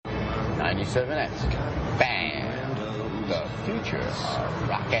37X. Bam! The future of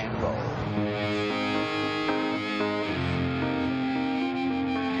rock and roll.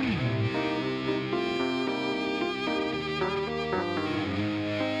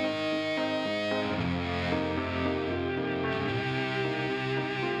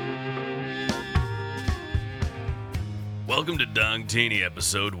 Welcome to Dong Teeny,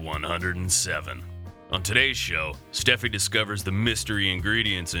 episode 107. On today's show, Steffi discovers the mystery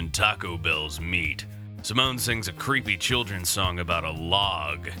ingredients in Taco Bell's meat. Simone sings a creepy children's song about a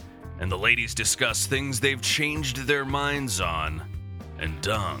log. And the ladies discuss things they've changed their minds on. And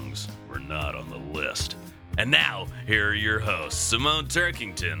dongs were not on the list. And now, here are your hosts, Simone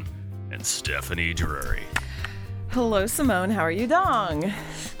Turkington and Stephanie Drury. Hello, Simone. How are you, Dong?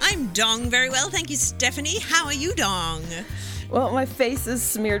 I'm Dong very well, thank you, Stephanie. How are you, Dong? Well, my face is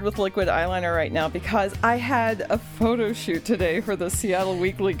smeared with liquid eyeliner right now because I had a photo shoot today for the Seattle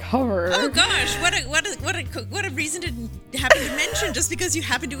Weekly cover. Oh gosh, what a reason to happen to mention just because you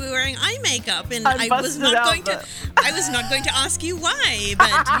happen to be wearing eye makeup, and I was not going to ask you why,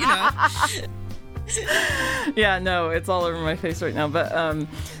 but you know. Yeah, no, it's all over my face right now. But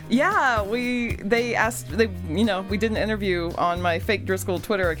yeah, we did an interview on my fake Driscoll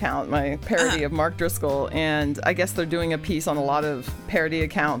Twitter account, my parody of Mark Driscoll, and I guess they're doing a piece on a lot of parody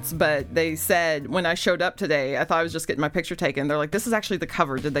accounts. But they said when I showed up today, I thought I was just getting my picture taken. They're like, "This is actually the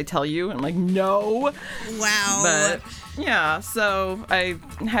cover. Did they tell you?" And I'm like, "No." Wow. But yeah, so I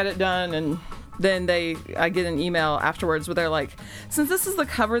had it done, and then I get an email afterwards where they're like, since this is the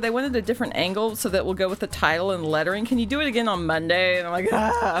cover, they wanted a different angle so that will go with the title and lettering. Can you do it again on Monday? And I'm like,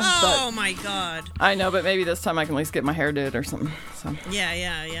 oh my God. I know, but maybe this time I can at least get my hair did or something. So.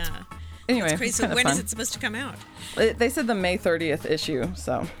 Yeah. Anyway, that's crazy. So when is it supposed to come out? They said the May 30th issue,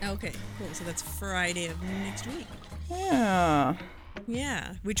 so. Okay, cool. So that's Friday of next week. Yeah.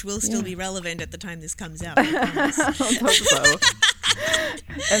 Yeah, which will still be relevant at the time this comes out. I hope so.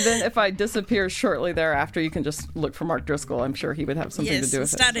 And then if I disappear shortly thereafter, you can just look for Mark Driscoll. I'm sure he would have something to do with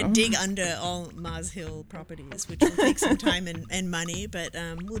start it. a dig under all Mars Hill properties, which will take some time and money, but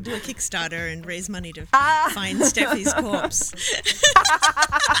we'll do a Kickstarter and raise money to find Steffi's corpse.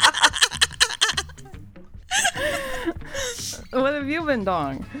 What have you been,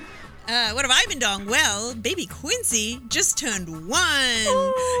 Dong? What have I been doing? Well, baby Quincy just turned 1.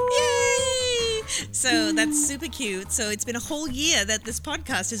 Oh. Yay! So that's super cute. So it's been a whole year that this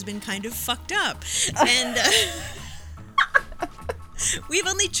podcast has been kind of fucked up. And we've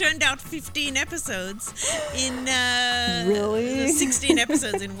only churned out 15 episodes in... Really? 16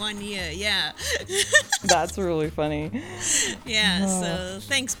 episodes in 1 year, yeah. That's really funny. Yeah, so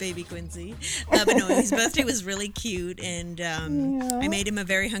thanks, baby Quincy. But no, his birthday was really cute, and I made him a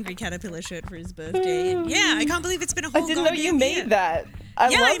Very Hungry Caterpillar shirt for his birthday. And yeah, I can't believe it's been a whole I didn't know you made that. I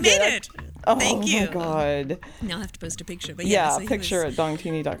made it. Oh, thank you. Oh my God. Now I'll have to post a picture. But yeah, so picture at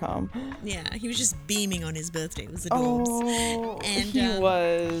dongteeny.com. Yeah, he was just beaming on his birthday. It was adorbs. Oh, and he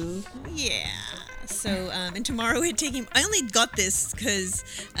was. Yeah. So, and tomorrow we're taking... I only got this because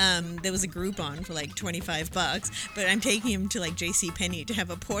there was a Groupon for like $25, but I'm taking him to like JCPenney to have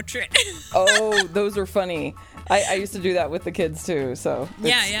a portrait. Oh, those are funny. I used to do that with the kids too, so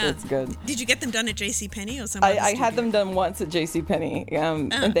it's good. Did you get them done at JCPenney or some I had them done once at JCPenney,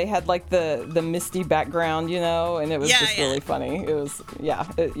 and they had like the misty background, you know, and it was really funny. It was, you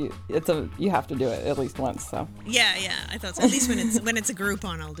have to do it at least once, so. Yeah, I thought so. At least when it's a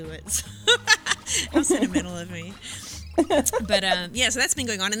Groupon, I'll do it. So. How sentimental of me. But so that's been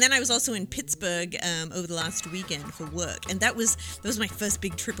going on, and then I was also in Pittsburgh over the last weekend for work, and that was my first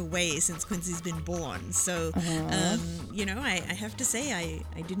big trip away since Quincy's been born. So I have to say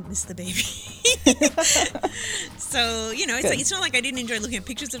I didn't miss the baby. So it's not like I didn't enjoy looking at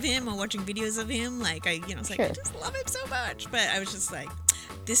pictures of him or watching videos of him. Like I just love him so much. But I was just like,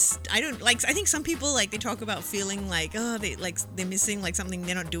 this, I don't like. I think some people like they talk about feeling like they're missing like something,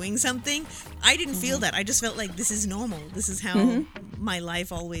 they're not doing something. I didn't feel that. I just felt like this is normal. This is how my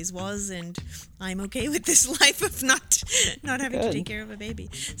life always was, and I'm okay with this life of not having to take care of a baby.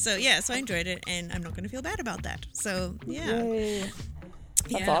 So so I enjoyed it, and I'm not going to feel bad about that. So Yay.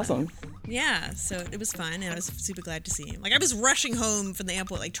 That's awesome. Yeah, so it was fun, and I was super glad to see him. Like, I was rushing home from the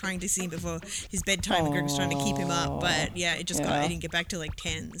airport, like, trying to see him before his bedtime, and Greg was trying to keep him up, but, I didn't get back till, like,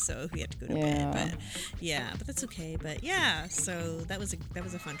 10, so we had to go to bed, but that's okay, but, so that was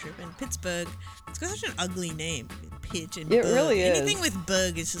a fun trip, and Pittsburgh, it's got such an ugly name, Pitt and It Berg. really is. Anything with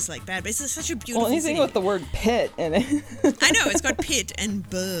Berg is just, like, bad, but it's such a beautiful anything city. with the word Pitt in it. I know, it's got Pitt and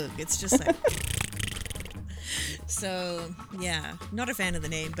Berg, it's just, like... So, not a fan of the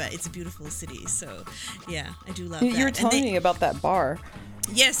name, but it's a beautiful city. So, I do love that. You were telling me about that bar.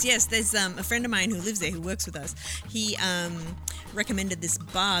 Yes. There's a friend of mine who lives there who works with us. He recommended this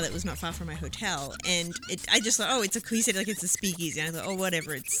bar that was not far from my hotel, and I just thought, oh, he said like it's a speakeasy. And I thought, oh,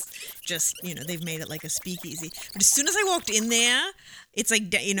 whatever, it's just, they've made it like a speakeasy. But as soon as I walked in there, it's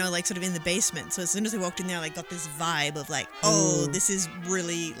like, like sort of in the basement. So as soon as I walked in there, I like got this vibe of like, oh, this is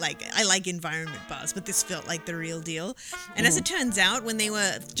really like, I like environment bars, but this felt like the real deal. And as it turns out, when they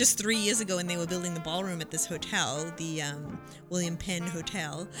were just 3 years ago, when they were building the ballroom at this hotel, the William Penn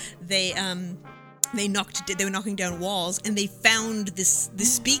Hotel, they were knocking down walls, and they found this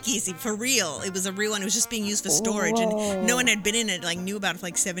speakeasy for real. It was a real one. It was just being used for storage, and no one had been in it, like knew about it for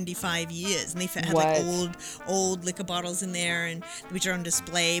like 75 years. And they had like old liquor bottles in there, and which are on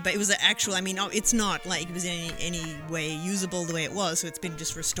display. But it was an actual. I mean, it's not like it was in any way usable the way it was. So it's been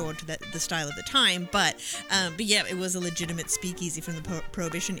just restored to the style of the time. But yeah, it was a legitimate speakeasy from the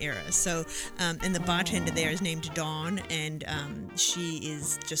Prohibition era. So and the bartender there is named Dawn, and she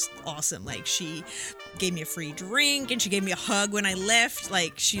is just awesome. Like she gave me a free drink, and she gave me a hug when I left.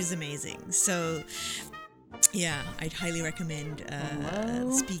 Like, she's amazing. So yeah, I'd highly recommend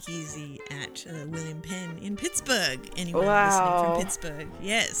Speakeasy at William Penn in Pittsburgh. Anyone listening from Pittsburgh?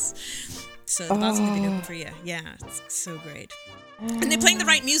 Yes. So the bar's gonna be open for you. Yeah, it's so great. And they're playing the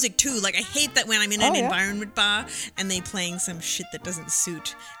right music too. Like, I hate that when I'm in an environment bar and they playing some shit that doesn't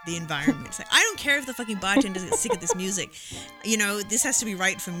suit the environment. It's like, I don't care if the fucking bartenders get sick of this music. This has to be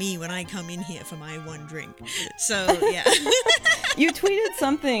right for me when I come in here for my one drink. So yeah. You tweeted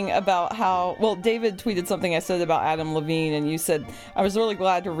something about how, David tweeted something I said about Adam Levine, and you said, I was really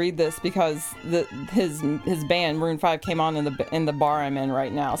glad to read this because his band Maroon 5 came on in the bar I'm in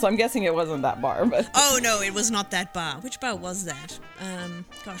right now. So I'm guessing it wasn't that bar. But oh no, it was not that bar. Which bar was that?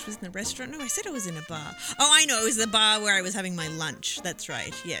 Was it in a restaurant? No, I said it was in a bar. Oh, I know, it was the bar where I was having my lunch. That's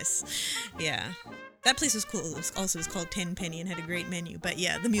right. Yes. Yeah. That place was cool. It was called Tenpenny and had a great menu. But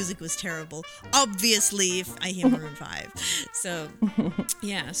yeah, the music was terrible. Obviously, if I hear Maroon 5. So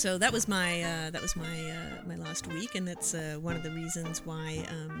yeah, so that was my my last week, and that's one of the reasons why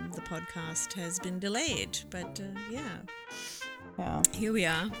the podcast has been delayed. But yeah, here we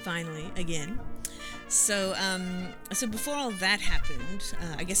are finally again. So before all that happened,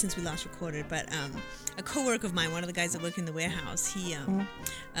 I guess since we last recorded, but a coworker of mine, one of the guys that work in the warehouse, he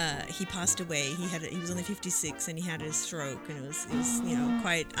passed away. He was only 56, and he had a stroke, and it was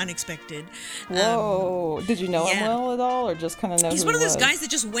quite unexpected. Whoa! Did you know him well at all, or just kind of know? He's one of those guys that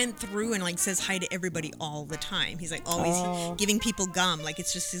just went through and like says hi to everybody all the time. He's like always giving people gum, like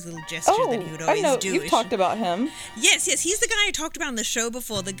it's just his little gesture that he would always do. You've talked about him. Yes, he's the guy I talked about on the show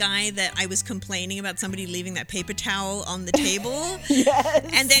before. The guy that I was complaining about somebody leaving that paper towel on the table. Yes.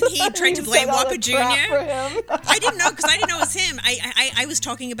 And then he tried to blame Whopper Jr. I didn't know, because I didn't know it was him. I was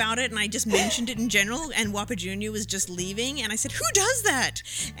talking about it, and I just mentioned it in general, and Whopper Jr. was just leaving, and I said, who does that?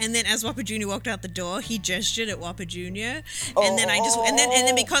 And then as Whopper Jr. walked out the door, he gestured at Whopper Jr. And then and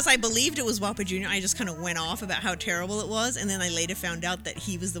then because I believed it was Whopper Jr., I just kind of went off about how terrible it was, and then I later found out that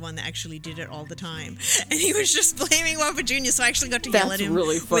he was the one that actually did it all the time. And he was just blaming Whopper Jr., so I actually got to yell at him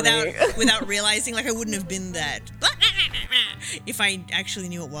really funny. without realizing, like I wouldn't have been that if I actually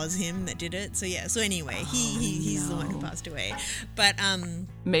knew it was him that did it. So yeah, so anyway, he's the one who passed away. But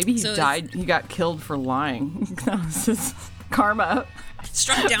maybe he died, he got killed for lying. That was his karma.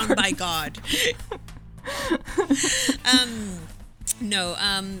 Struck down by God.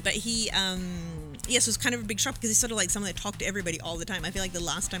 But he yes, it was kind of a big shock because he's sort of like someone that talked to everybody all the time. I feel like the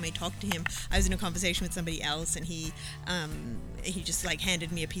last time I talked to him, I was in a conversation with somebody else, and he just like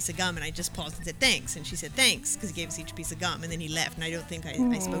handed me a piece of gum, and I just paused and said thanks, and she said thanks because he gave us each a piece of gum, and then he left, and I don't think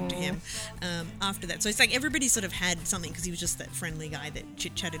I spoke to him after that. So it's like everybody sort of had something, because he was just that friendly guy that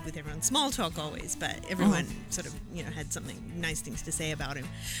chit-chatted with everyone, small talk always, but everyone sort of had something, nice things to say about him.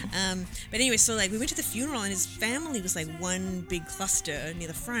 But anyway, so like we went to the funeral, and his family was like one big cluster near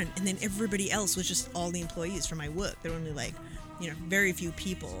the front, and then everybody else was just all the employees from my work. There were only like very few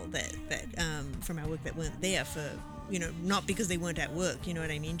people that from my work that weren't there for not because they weren't at work, you know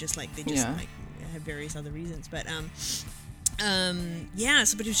what I mean, just like they just like have various other reasons. But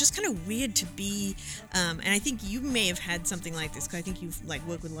so but it was just kind of weird to be and I think you may have had something like this, because I think you've like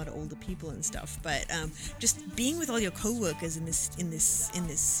worked with a lot of older people and stuff, but just being with all your coworkers in this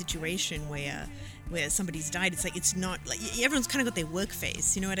situation where somebody's died, it's like, it's not like everyone's kind of got their work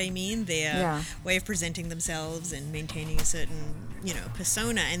face, you know what I mean, their way of presenting themselves and maintaining a certain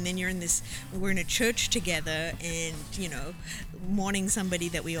persona, and then we're in a church together, and mourning somebody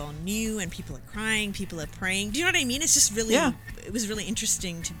that we all knew, and people are crying, people are praying, do you know what I mean? It's just really it was really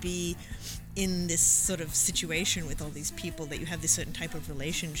interesting to be in this sort of situation with all these people that you have this certain type of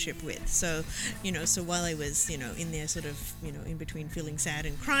relationship with. So, so while I was, in there sort of, in between feeling sad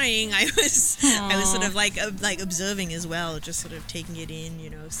and crying, I was sort of like observing as well, just sort of taking it in,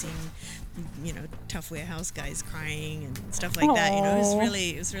 seeing, tough warehouse guys crying and stuff like that.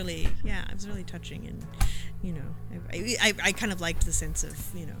 It was really touching. And, I kind of liked the sense of,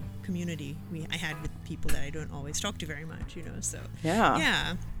 community I had with people that I don't always talk to very much, so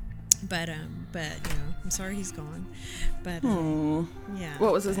yeah. But I'm sorry he's gone. But yeah.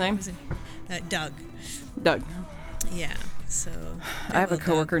 What was his name? Doug. Doug. Yeah. So I have a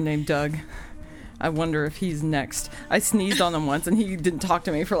coworker named Doug. I wonder if he's next. I sneezed on him once and he didn't talk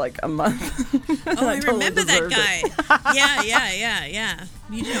to me for like a month. Oh, I remember that guy. Yeah.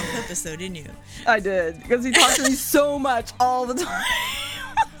 You did it on purpose though, didn't you? I did, because he talked to me so much all the time.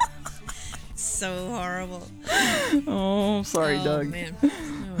 So horrible. Oh, sorry, Doug. Man.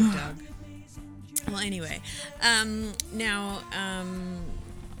 Oh, Doug. Well, anyway,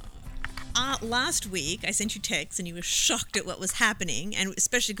 last week I sent you texts and you were shocked at what was happening, and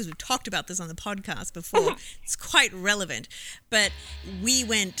especially because we've talked about this on the podcast before. It's quite relevant. But we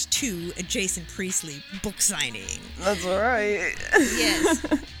went to a Jason Priestley book signing. That's right. Yes.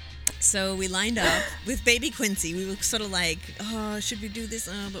 So we lined up with baby Quincy. We were sort of like, oh, should we do this?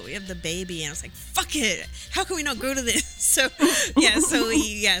 Oh, but we have the baby. And I was like, fuck it. How can we not go to this? So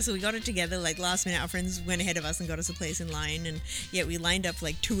we got it together like last minute. Our friends went ahead of us and got us a place in line. And we lined up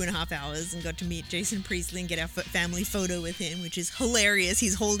like 2.5 hours and got to meet Jason Priestley and get our family photo with him, which is hilarious.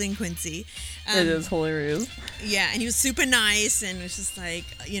 He's holding Quincy. It is hilarious. Yeah, and he was super nice, and it was just like,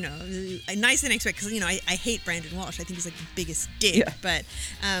 nicer than I expect, because, I hate Brandon Walsh. I think he's like the biggest dick. Yeah. But,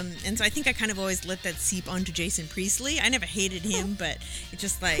 and so I think I kind of always let that seep onto Jason Priestley. I never hated him, but it's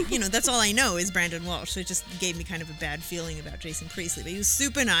just like, that's all I know is Brandon Walsh. So it just gave me kind of a bad feeling about Jason Priestley. But he was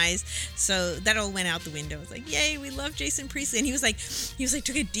super nice. So that all went out the window. I was like, yay, we love Jason Priestley. And he was like,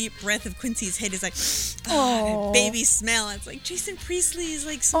 took a deep breath of Quincy's head. He's like, oh, baby smell. It's like, Jason Priestley is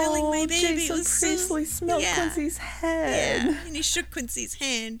like smelling my baby. Jason Priestley smelled Quincy's head. Yeah, and he shook Quincy's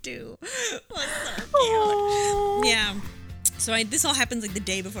hand too. It was so cute. Yeah. So this all happens like the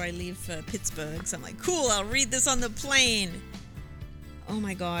day before I leave for Pittsburgh. So I'm like, cool, I'll read this on the plane. Oh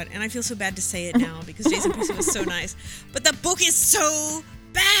my God. And I feel so bad to say it now because Jason Priestley was so nice. But the book is so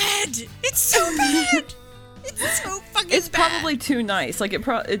bad. It's so bad. It's so fucking bad. It's probably too nice. Like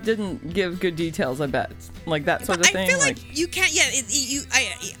it didn't give good details, I bet. Like that sort of thing. I feel like you can't. Yeah,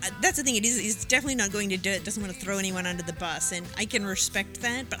 that's the thing. It's definitely not going to do it. Doesn't want to throw anyone under the bus, and I can respect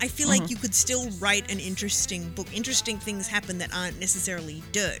that. But I feel like you could still write an interesting book. Interesting things happen that aren't necessarily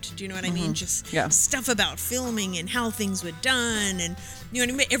dirt. Do you know what I mean? Just stuff about filming and how things were done, and you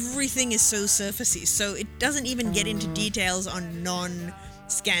know what I mean. Everything is so surfacey, so it doesn't even get into details on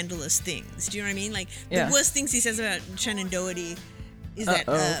non-scandalous things. Do you know what I mean? Like the worst things he says about Shannon Doherty. Is that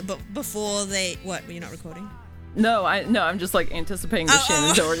but before they what? Were you not recording? No, I'm just like anticipating the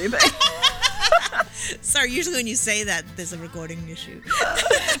Shannon Doherty thing. Sorry, usually when you say that, there's a recording issue.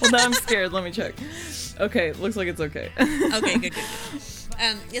 Well, now I'm scared. Let me check. Okay, looks like it's okay. Okay, good.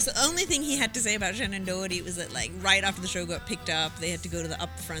 Yes, the only thing he had to say about Shannon Doherty was that, like, right after the show got picked up, they had to go to the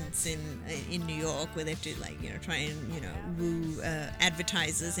upfronts in New York where they have to, like, try and, woo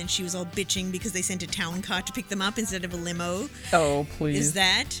advertisers, and she was all bitching because they sent a town car to pick them up instead of a limo. Oh, please. Is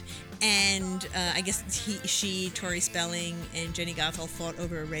that? And I guess she, Tori Spelling, and Jenny Garthol fought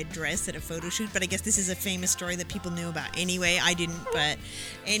over a red dress at a photo shoot. But I guess this is a famous story that people knew about anyway. I didn't, but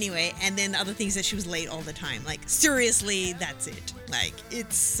anyway. And then the other thing is that she was late all the time. Like, seriously, that's it. Like,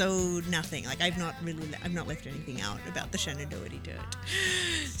 it's so nothing. Like, I've not left anything out about the Shannon Doherty dirt.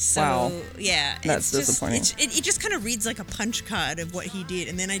 So, wow. Yeah. That's disappointing. It just kind of reads like a punch card of what he did.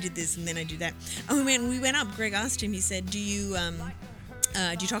 And then I did this, and then I did that. Oh, man, we went up. Greg asked him, he said, do you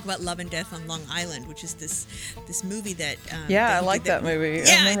talk about Love and Death on Long Island, which is this movie that I like that movie.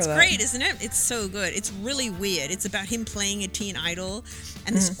 Yeah, it's great, isn't it? It's so good. It's really weird. It's about him playing a teen idol,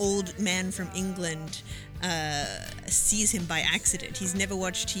 and this old man from England sees him by accident. He's never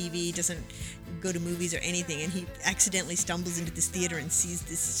watched TV, doesn't go to movies or anything, and he accidentally stumbles into this theater and sees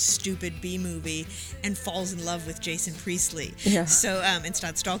this stupid B movie and falls in love with Jason Priestley. Yeah. So and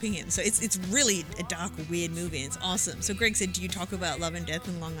starts stalking him. So it's really a dark, weird movie, and it's awesome. So Greg said, do you talk about Love and Death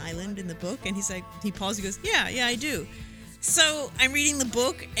in Long Island in the book? And he's like, he paused, he goes, yeah, I do. So I'm reading the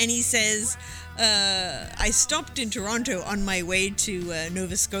book, and he says, I stopped in Toronto on my way to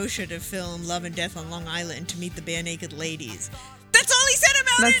Nova Scotia to film Love and Death on Long Island to meet the Bare Naked Ladies. That's all he said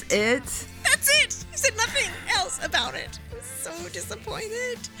about it. That's it? That's it. He said nothing else about it. I was so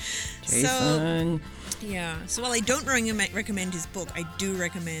disappointed. Jason. Yeah. So while I don't recommend his book, I do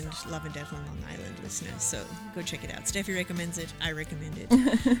recommend Love and Death on Long Island, listeners. So go check it out. Steffi recommends it. I recommend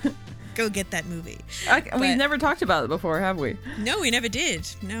it. Go get that movie. We've never talked about it before, have we? No, we never did.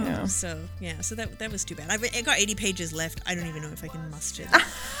 No. Yeah. So that was too bad. I got 80 pages left. I don't even know if I can muster that.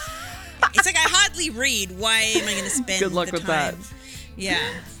 It's like I hardly read. Why am I going to spend Good luck the with time? that. Yeah.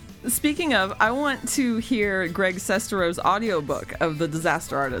 Speaking of, I want to hear Greg Sestero's audiobook of The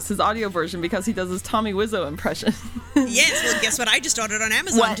Disaster Artist, his audio version, because he does his Tommy Wiseau impression. Yes, well, guess what? I just ordered on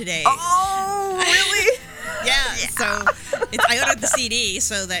Amazon today. Oh, really? Yeah, so I ordered the CD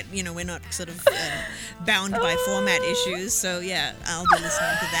so that, we're not sort of bound by format issues. So, yeah, I'll be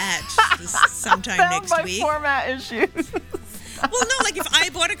listening to that sometime next week. Bound by format issues. Well, no, like if I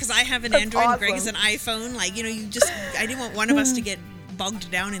bought it because I have an Android and Greg has an iPhone, like, I didn't want one of us to get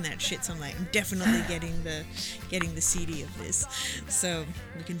bogged down in that shit, so I'm like, I'm definitely getting the CD of this, so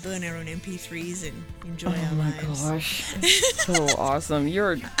we can burn our own MP3s and enjoy our lives. Oh my gosh, so awesome!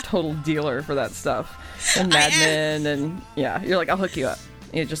 You're a total dealer for that stuff, and Mad Men, and yeah, you're like, I'll hook you up.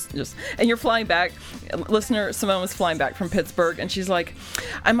 You just, and you're flying back. Listener Simone was flying back from Pittsburgh, and she's like,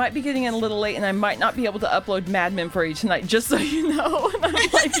 I might be getting in a little late, and I might not be able to upload Mad Men for you tonight, just so you know. And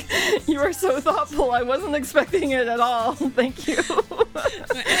I'm like, you are so thoughtful. I wasn't expecting it at all. Thank you.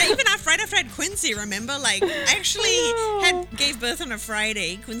 And even right after I had Quincy, remember? Like, I actually gave birth on a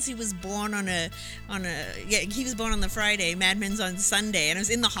Friday. Quincy was born he was born on the Friday. Mad Men's on Sunday, and I was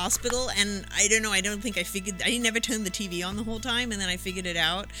in the hospital, and I never turned the TV on the whole time, and then I figured it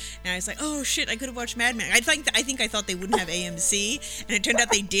out, and I was like, oh shit, I could have watched Mad Men. I think I thought they wouldn't have AMC, and it turned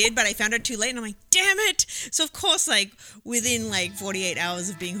out they did, but I found out too late, and I'm like, damn it. So of course, like within like 48 hours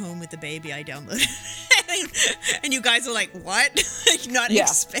of being home with the baby, I downloaded it. And you guys were like, what? Like, not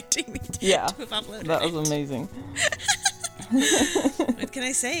expecting me to have uploaded that was amazing. What can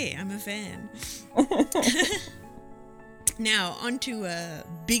I say? I'm a fan. Now, on to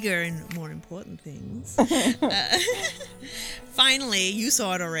bigger and more important things. Finally, you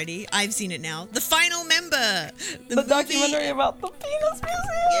saw it already. I've seen it now. The Final Member. The documentary about the Penis Museum.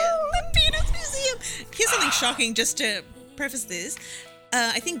 Yeah, the Penis Museum. Here's something shocking, just to preface this.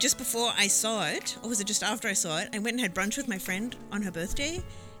 I think just before I saw it, or was it just after I saw it, I went and had brunch with my friend on her birthday,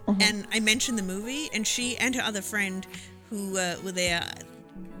 and I mentioned the movie, and she and her other friend who were there,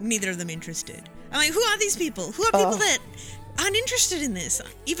 neither of them interested. I'm like, who are these people? Who are people that aren't interested in this?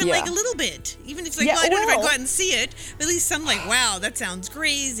 Even like a little bit. Even if it's like, well, I don't know if I'd go out and see it, but at least some like, wow, that sounds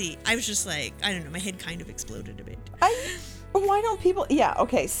crazy. I was just like, I don't know, my head kind of exploded a bit. Why don't people? Yeah,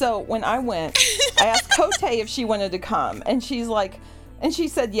 okay. So when I went, I asked Cote if she wanted to come, and she's like, and she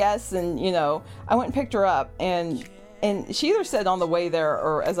said yes, and I went and picked her up, and she either said on the way there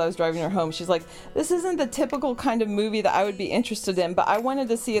or as I was driving her home, she's like, this isn't the typical kind of movie that I would be interested in, but I wanted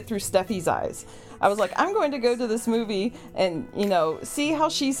to see it through Steffi's eyes. I was like, I'm going to go to this movie and, see how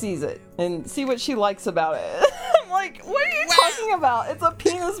she sees it and see what she likes about it. I'm like, what are you talking about? It's a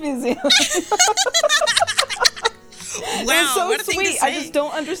penis museum. Wow, so what a sweet. thing to say. I just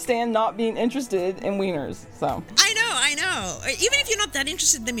don't understand not being interested in wieners. So I know. Even if you're not that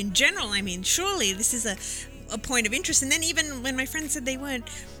interested in them in general, I mean, surely this is a point of interest. And then even when my friends said they weren't,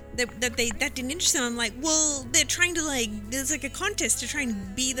 that didn't interest them, I'm like, well, they're trying to there's like a contest to try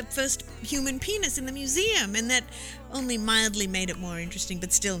and be the first human penis in the museum, and that only mildly made it more interesting,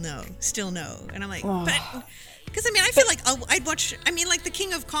 but still no. And I'm like, but. Because, I feel like I'd watch, like The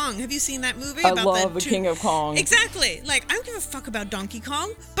King of Kong. Have you seen that movie? I love The King of Kong. Exactly. Like, I don't give a fuck about Donkey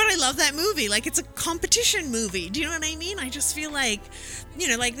Kong, but I love that movie. Like, it's a competition movie. Do you know what I mean? I just feel like,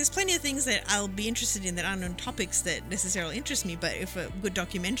 there's plenty of things that I'll be interested in that aren't on topics that necessarily interest me, but if a good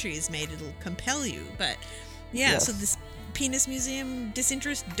documentary is made, it'll compel you. But, yes. So this penis museum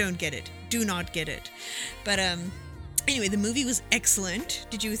disinterest, don't get it. Do not get it. But, anyway, the movie was excellent.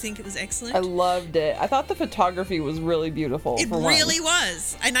 Did you think it was excellent? I loved it. I thought the photography was really beautiful. It really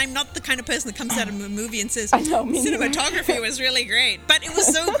was. And I'm not the kind of person that comes out of a movie and says, I know, me cinematography neither. was really great. But it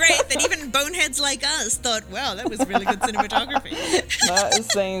was so great that even boneheads like us thought, wow, that was really good cinematography. That is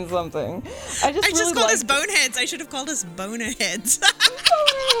saying something. I just called us boneheads. I should have called us bonerheads.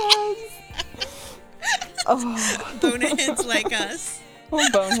 Boneheads like us. Well,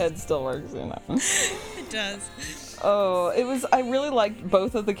 bonehead still works, It does. Oh, I really liked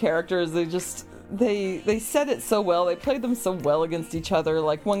both of the characters. they said it so well. They played them so well against each other.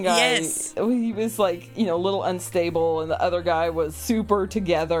 Like one guy, Yes. he was like, a little unstable, and the other guy was super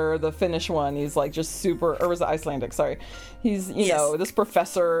together. The Finnish one, he's like just super, or was it Icelandic? Sorry. He's, Yes. this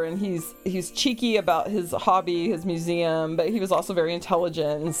professor, and he's cheeky about his hobby, his museum, but he was also very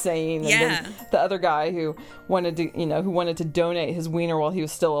intelligent and sane. Yeah. And then the other guy who wanted to donate his wiener while he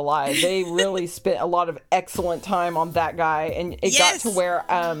was still alive. They really spent a lot of excellent time on that guy, and it got Yes. to where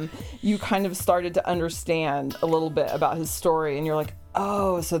you kind of started to understand a little bit about his story, and you're like,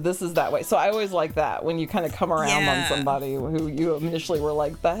 oh, so this is that way. So I always like that when you kind of come around on Yeah. somebody who you initially were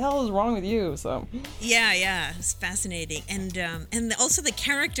like, the hell is wrong with you? So Yeah, it's fascinating, and also the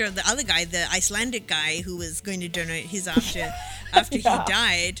character of the other guy, the Icelandic guy who was going to donate his after he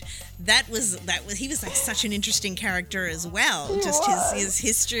died. That was he was like such an interesting character as well. He Just was. his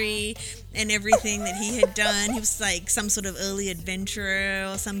history and everything that he had done. He was like some sort of early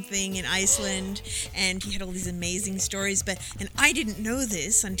adventurer or something in Iceland, and he had all these amazing stories. And I didn't know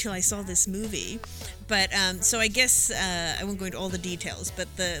this until I saw this movie. But so I guess I won't go into all the details, but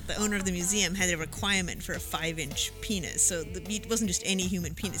the owner of the museum had a requirement for a 5-inch penis. So it wasn't just any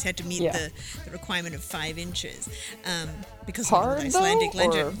human penis; it had to meet Yeah. the requirement of 5 inches because hard of the Icelandic though,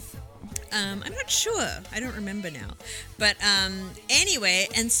 legend. or- I'm not sure. I don't remember now. But anyway,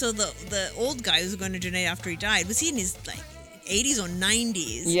 and so the old guy who was going to donate after he died, was he in his like 80s or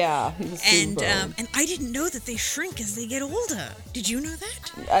 90s? yeah, he was super. And I didn't know that they shrink as they get older. Did you know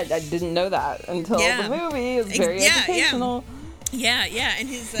that? I didn't know that until Yeah. the movie. It was very Yeah, yeah. educational. Yeah, and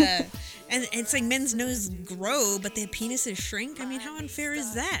his and it's like men's noses grow, but their penises shrink. I mean, how unfair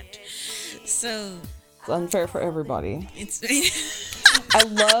is that? So It's unfair for everybody. it's I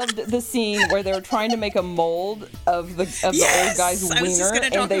loved the scene where they were trying to make a mold of the old Yes! guy's I was just wiener, gonna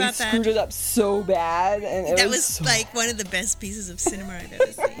talk and they about that. screwed it up so bad, and it that was was so, like one of the best pieces of cinema I've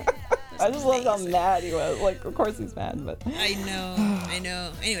ever seen. I just loved how amazing. mad he was. Like, of course he's mad, but I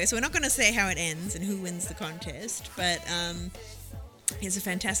know. Anyway, so we're not going to say how it ends and who wins the contest, but it's a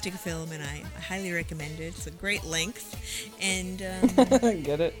fantastic film, and I highly recommend it. It's a great length, and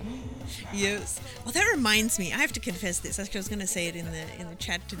get it. yes. Well, that reminds me. I have to confess this. Actually, I was going to say it in the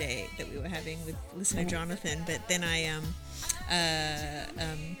chat today that we were having with listener Jonathan, but then I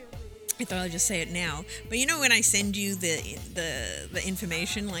thought I'll just say it now. But you know when I send you the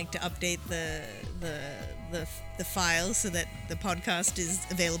information, like to update the file so that the podcast is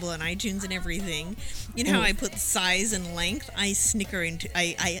available on iTunes and everything. You know how I put size and length? I snicker into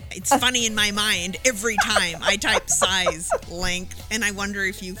it's funny in my mind every time I type size, length, and I wonder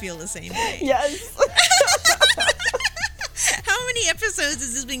if you feel the same way. Yes. How many episodes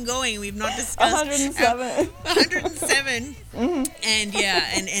has this been going? We've not discussed 107. 107. And yeah,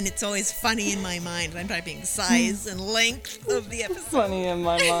 and it's always funny in my mind. I'm typing size and length of the episode. Funny in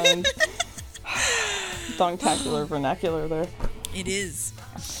my mind. Dongtacular vernacular there. It is.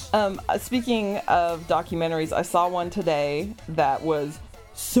 Speaking of documentaries, I saw one today that was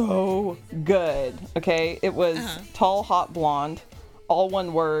so good. Okay, it was Tall Hot Blonde, all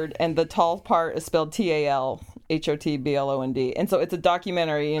one word, and the tall part is spelled TALHOTBLOND. And so it's a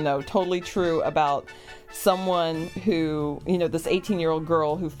documentary, totally true about someone who, this 18-year-old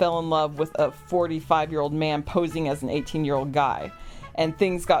girl who fell in love with a 45-year-old man posing as an 18-year-old guy. And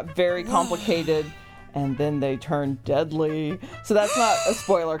things got very complicated, and then they turned deadly. So that's not a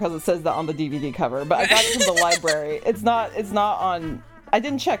spoiler because it says that on the DVD cover. But I got it from the library. It's not on. I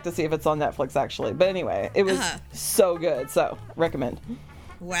didn't check to see if it's on Netflix actually. But anyway, it was so good. So recommend.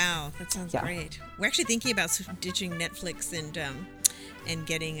 Wow, that sounds great. We're actually thinking about ditching Netflix and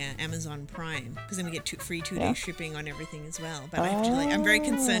getting Amazon Prime, because then we get free 2-day shipping on everything as well. But I have to, I'm very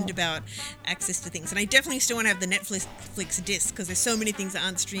concerned about access to things, and I definitely still want to have the Netflix disc, because there's so many things that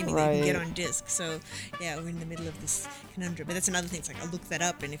aren't streaming that you can get on disc. So yeah, we're in the middle of this conundrum. But that's another thing. It's like I'll look that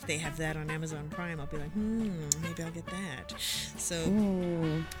up, and if they have that on Amazon Prime, I'll be like, maybe I'll get that. So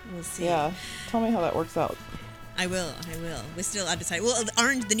we'll see. Yeah, tell me how that works out. I will. We're still undecided. Well,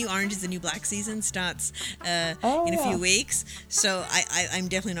 the new Orange is the New Black season starts in a few weeks, so I'm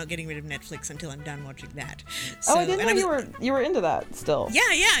definitely not getting rid of Netflix until I'm done watching that. So, I didn't know you were into that still. Yeah.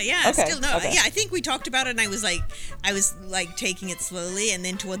 Okay, Still no. okay. Yeah, I think we talked about it, and I was like taking it slowly, and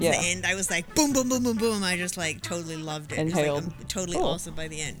then towards the end, I was like, boom, boom, boom, boom, boom. I just like totally loved it. Inhaled. It was like totally Cool. awesome by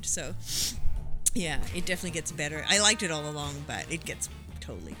the end. So yeah, it definitely gets better. I liked it all along, but it gets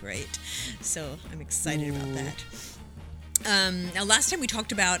totally great. So I'm excited about that. Now, last time we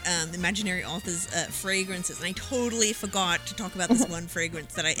talked about imaginary authors' fragrances, and I totally forgot to talk about this one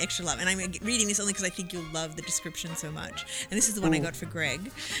fragrance that I extra love. And I'm reading this only because I think you'll love the description so much. And this is the one I got for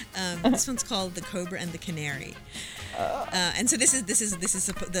Greg. This one's called The Cobra and the Canary. And so this is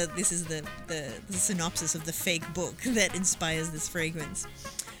the synopsis of the fake book that inspires this fragrance.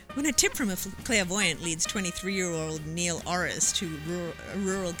 When a tip from a clairvoyant leads 23-year-old Neil Orris to a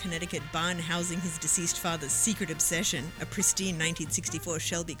rural Connecticut barn housing his deceased father's secret obsession, a pristine 1964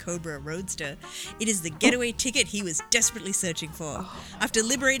 Shelby Cobra Roadster, it is the getaway ticket he was desperately searching for. After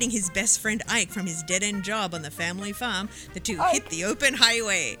liberating his best friend Ike from his dead-end job on the family farm, the two hit the open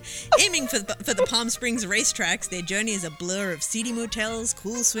highway. Aiming for the Palm Springs racetracks, their journey is a blur of seedy motels,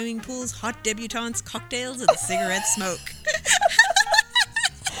 cool swimming pools, hot debutantes, cocktails, and cigarette smoke.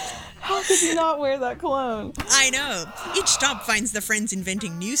 How could you not wear that cologne? I know. Each stop finds the friends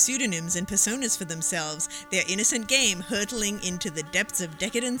inventing new pseudonyms and personas for themselves, their innocent game hurtling into the depths of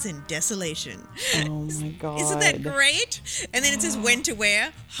decadence and desolation. Oh my god. Isn't that great? And then it says when to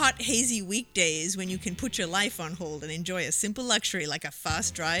wear. Hot, hazy weekdays when you can put your life on hold and enjoy a simple luxury like a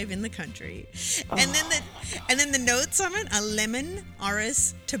fast drive in the country. And then the notes on it are lemon,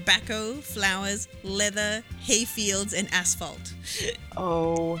 orris, tobacco, flowers, leather, hayfields, and asphalt.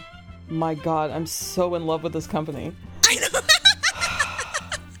 Oh my god, I'm so in love with this company. I know.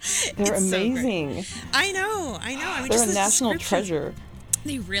 They're It's so amazing. I know. I mean, They're just a the national description. treasure.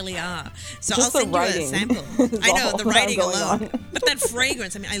 They really are. So Just I'll the send you a writing sample. is I know, all the that I'm writing going alone. on. But that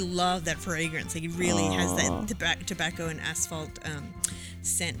fragrance, I mean, I love that fragrance. Like, it really has that tobacco and asphalt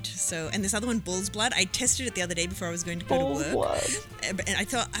scent. So, and this other one, Bull's Blood, I tested it the other day before I was going to go Bull's to work. blood. And I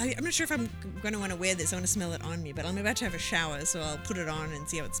thought, I'm not sure if I'm going to want to wear this. I want to smell it on me, but I'm about to have a shower, so I'll put it on and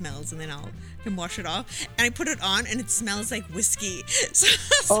see how it smells, and then can wash it off. And I put it on, and it smells like whiskey. So I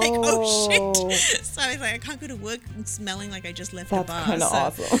was like, oh shit. So I was like, I can't go to work smelling like I just left the bar. That's kind of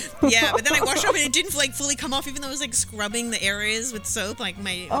awesome. Yeah, but then I washed it off, and it didn't like fully come off, even though I was like scrubbing the areas with soap, like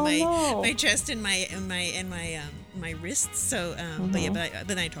my chest and my wrists. So, but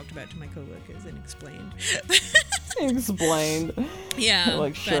then I talked about it to my coworkers and explained. Explained. Yeah.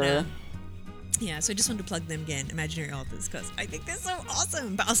 Like, sure. Yeah, so I just wanted to plug them again, Imaginary Authors, because I think they're so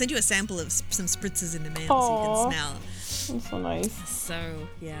awesome. But I'll send you a sample of some spritzes in the mail so you can smell. That's so nice. So,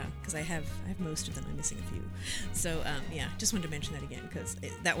 yeah, because I have most of them. I'm missing a few. So, yeah, just wanted to mention that again, because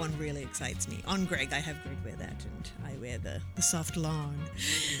that one really excites me. On Greg, I have Greg wear that, and I wear the soft lawn.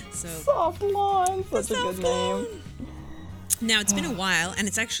 So Soft Lawn, such a good name. Now, it's been a while, and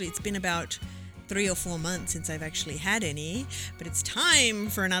it's been about 3 or 4 months since I've actually had any, but it's time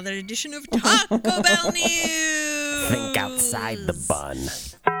for another edition of Taco Bell News. Think outside the bun.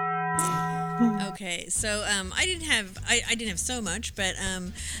 Okay, so I didn't have so much, but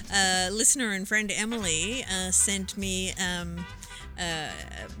listener and friend Emily sent me a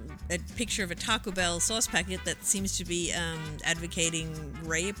picture of a Taco Bell sauce packet that seems to be advocating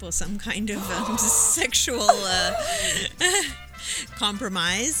rape or some kind of sexual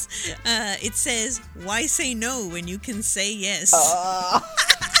compromise. It says, "Why say no when you can say yes?"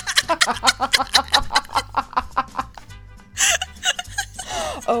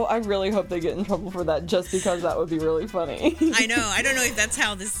 Oh, I really hope they get in trouble for that, just because that would be really funny. I know. I don't know if that's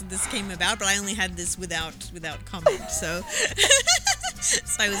how this came about, but I only had this without comment, so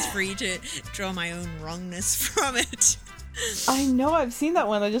so I was free to draw my own wrongness from it. I know, I've seen that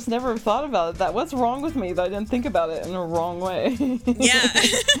one. I just never thought about it. What's wrong with me that I didn't think about it in a wrong way? Yeah.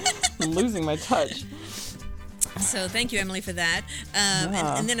 I'm losing my touch. So thank you, Emily, for that.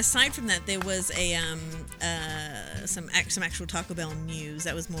 And then aside from that, there was some actual Taco Bell news.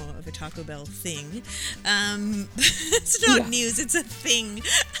 That was more of a Taco Bell thing. It's not news; it's a thing.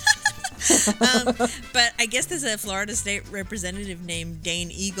 But I guess there's a Florida State representative named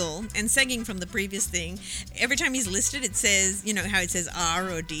Dane Eagle, and segging from the previous thing, every time he's listed, it says, you know how it says R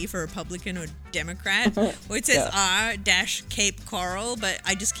or D for Republican or Democrat, or it says R-Cape Coral, but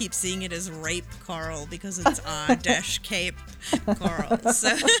I just keep seeing it as Rape Coral because it's R-Cape Coral.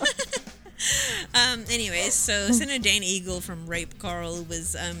 So. Anyways, so Senator Dane Eagle from Rape Coral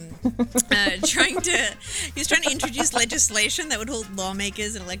was trying to introduce legislation that would hold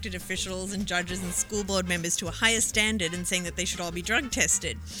lawmakers and elected officials and judges and school board members to a higher standard, and saying that they should all be drug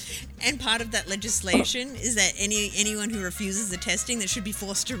tested. And part of that legislation is that anyone who refuses the testing, that should be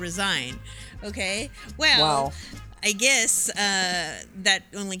forced to resign. Okay? Well, I guess that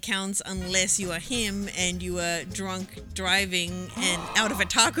only counts unless you are him and you are drunk driving and out of a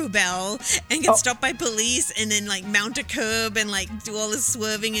Taco Bell and get stopped by police and then like mount a curb and like do all this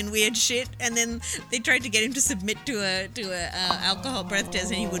swerving and weird shit. And then they tried to get him to submit to a alcohol breath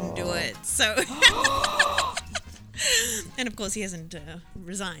test and he wouldn't do it. So And of course, he hasn't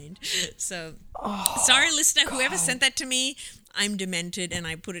resigned. So, sorry, listener, whoever sent that to me, I'm demented, and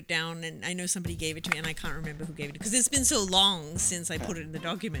I put it down, and I know somebody gave it to me, and I can't remember who gave it, because it's been so long since I put it in the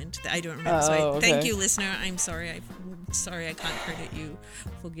document that I don't remember. So thank you, listener. I'm sorry. I can't credit you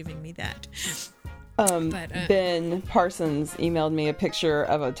for giving me that. Ben Parsons emailed me a picture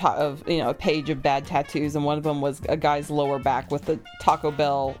of a page of bad tattoos, and one of them was a guy's lower back with the Taco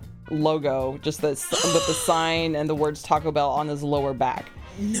Bell logo, just with the sign and the words Taco Bell on his lower back.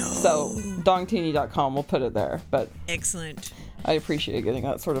 No. So dongteeny.com, we'll put it there. But excellent. I appreciate getting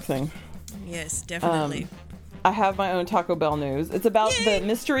that sort of thing. Yes, definitely. I have my own Taco Bell news. It's about the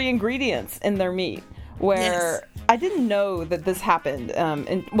mystery ingredients in their meat, where I didn't know that this happened.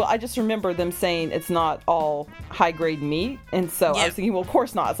 I just remember them saying it's not all high grade meat, and so I was thinking, well, of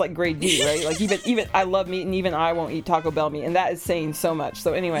course not. It's like grade D, right? Like even I love meat, and even I won't eat Taco Bell meat, and that is saying so much.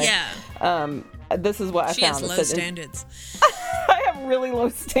 So anyway, this is what I found. She has low standards. I have really low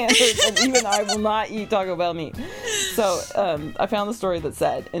standards, and even I will not eat Taco Bell meat. So I found the story that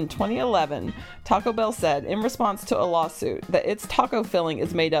said, in 2011, Taco Bell said, in response to a lawsuit, that its taco filling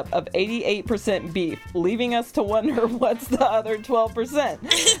is made up of 88% beef, leaving us to wonder what's the other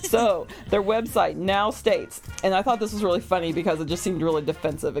 12%. So their website now states, and I thought this was really funny because it just seemed really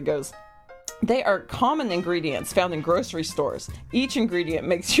defensive. It goes, they are common ingredients found in grocery stores. Each ingredient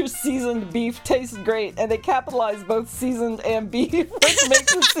makes your seasoned beef taste great, and they capitalize both seasoned and beef, which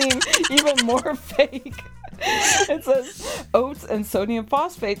makes it seem even more fake. It says, oats and sodium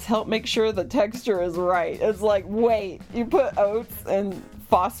phosphates help make sure the texture is right. It's like, wait, you put oats and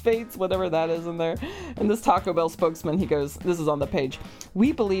phosphates, whatever that is, in there? And this Taco Bell spokesman, he goes, this is on the page,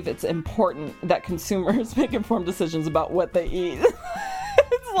 we believe it's important that consumers make informed decisions about what they eat.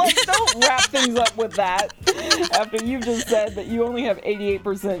 It's like, don't wrap things up with that after you've just said that you only have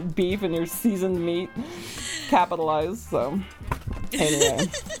 88% beef in your seasoned meat capitalized. So anyway,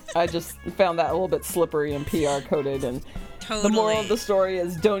 I just found that a little bit slippery and PR coded, and the moral of the story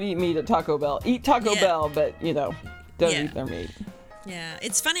is don't eat meat at Taco Bell. Eat Taco Bell, but don't eat their meat. Yeah,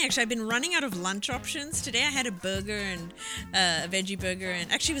 it's funny actually. I've been running out of lunch options. Today I had a burger and a veggie burger,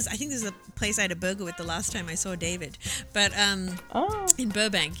 and actually I think this is the place I had a burger with the last time I saw David. But in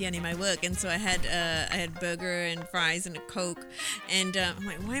Burbank, near my work, and so I had burger and fries and a Coke, and I'm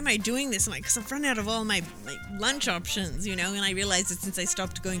like, why am I doing this? I'm like, because I've run out of all my lunch options, and I realized that since I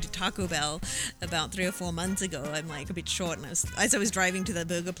stopped going to Taco Bell about 3 or 4 months ago, I'm like a bit short. And as I was driving to the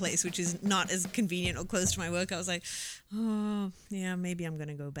burger place, which is not as convenient or close to my work, I was like, oh yeah, maybe I'm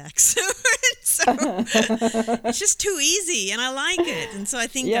gonna go back soon. So it's just too easy, and I like it, and so I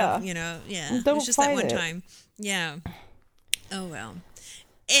think it's just that one time. Yeah. Oh well.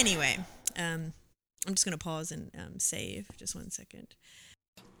 Anyway, I'm just gonna pause and save. Just 1 second.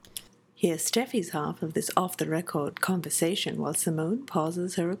 Here's Steffi's half of this off-the-record conversation while Simone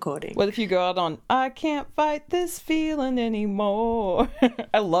pauses her recording. What if you go out on I Can't Fight This Feeling Anymore?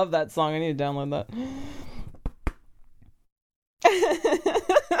 I love that song. I need to download that.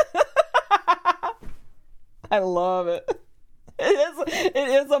 I love it.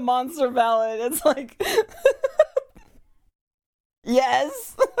 It is a monster ballad. It's like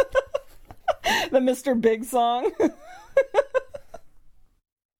yes. The Mr. Big song.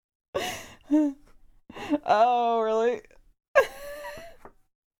 Oh, really?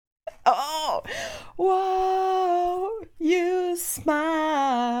 Oh, whoa, you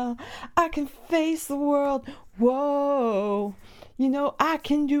smile. I can face the world. Whoa, I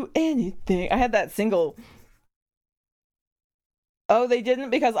can do anything. I had that single. Oh, they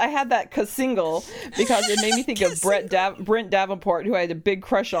didn't? Because I had that single because it made me think of Brent Davenport, who I had a big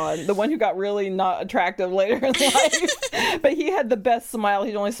crush on, the one who got really not attractive later in life. But he had the best smile.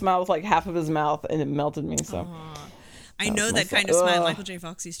 He'd only smile with like half of his mouth, and it melted me. So. I know that kind of smile. Michael J.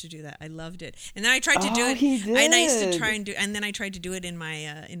 Fox used to do that. I loved it. And then I tried to do it. He did. And I used to try and do. And then I tried to do it in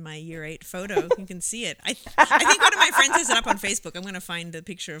my year 8 photo. You can see it. I think one of my friends has it up on Facebook. I'm going to find the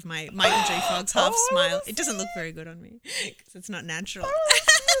picture of my Michael J. Fox half smile. It doesn't look very good on me because it's not natural.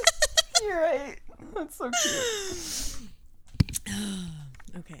 You're right. That's so cute.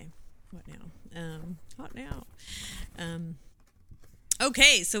 Okay. What now?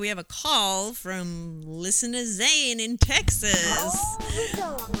 Okay, so we have a call from listener Zane in Texas.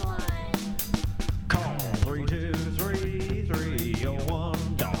 Call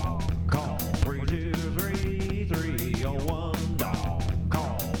 323-301 dog. Call 323-301 dog.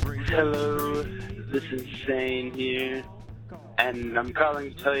 Call 323-301. Hello, this is Zane here, and I'm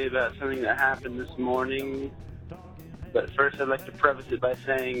calling to tell you about something that happened this morning. But first, I'd like to preface it by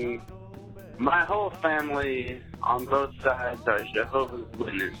saying my whole family on both sides are Jehovah's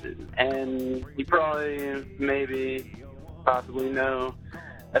Witnesses. And you probably, maybe, possibly know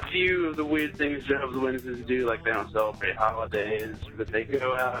a few of the weird things Jehovah's Witnesses do, like they don't celebrate holidays, but they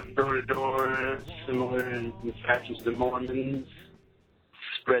go out door to door, similar in fashion to the Mormons,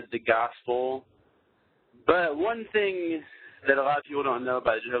 spread the gospel. But one thing that a lot of people don't know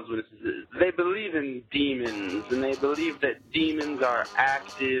about Jehovah's Witnesses is they believe in demons, and they believe that demons are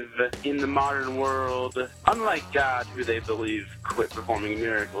active in the modern world, unlike God, who they believe quit performing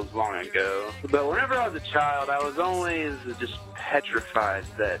miracles long ago. But whenever I was a child, I was always just petrified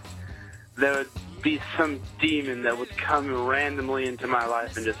that there would be some demon that would come randomly into my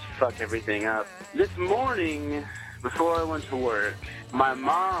life and just fuck everything up. This morning, before I went to work, my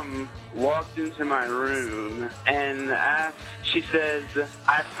mom walked into my room and asked, she says,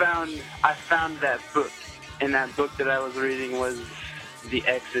 I found that book, and that book that I was reading was The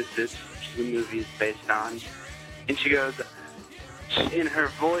Exorcist, which the movie is based on. And she goes, in her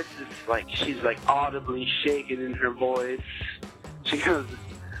voice, is like, she's like audibly shaken in her voice. She goes,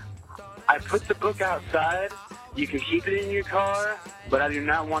 I put the book outside, you can keep it in your car, but I do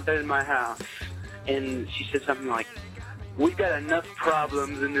not want that in my house. And she said something like, we got enough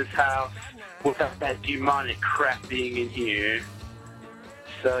problems in this house without that demonic crap being in here.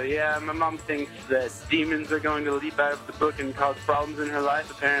 So yeah, my mom thinks that demons are going to leap out of the book and cause problems in her life,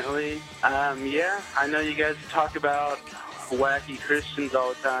 apparently. Yeah, I know you guys talk about wacky Christians all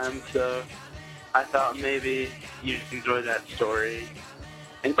the time, so I thought maybe you'd enjoy that story.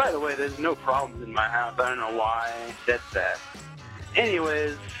 And by the way, there's no problems in my house. I don't know why I said that.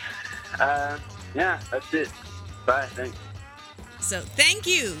 Anyways, yeah, that's it. Bye, thanks. So thank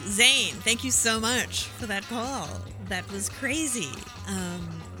you, Zane. Thank you so much for that call. That was crazy.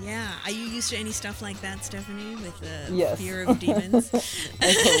 Yeah. Are you used to any stuff like that, Stephanie, with the Yes. fear of demons?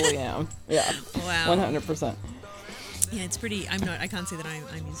 I totally am. Yeah. Wow. 100%. Yeah, it's pretty. I can't say that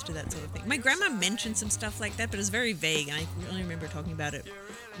I'm used to that sort of thing. My grandma mentioned some stuff like that, but it was very vague, and I only remember talking about it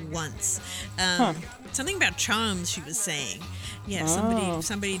once. Something about charms, she was saying. Yeah,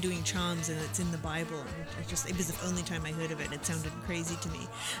 somebody doing charms, and it's in the Bible. And it was the only time I heard of it. It sounded crazy to me,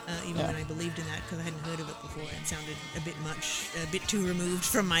 even when I believed in that, because I hadn't heard of it before. It sounded a bit too removed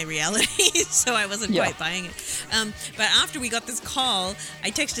from my reality, so I wasn't quite buying it. But after we got this call,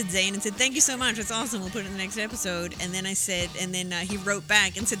 I texted Zane and said, "Thank you so much. It's awesome. We'll put it in the next episode." And then he wrote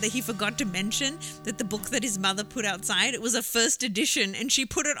back and said that he forgot to mention that the book that his mother put outside, it was a first edition, and she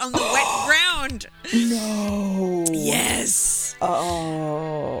put it on the wet ground. No. Yes.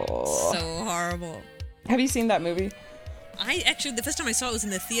 Oh. So horrible. Have you seen that movie? I actually, the first time I saw it was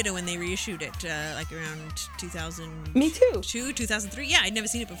in the theater when they reissued it, like around 2000. Me too. 2003. Yeah, I'd never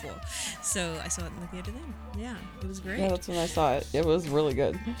seen it before. So I saw it in the theater then. Yeah, it was great. Yeah, that's when I saw it. It was really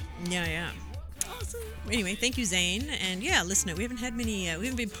good. Yeah. Awesome. Anyway, thank you, Zane. And yeah, listener, we haven't had many, we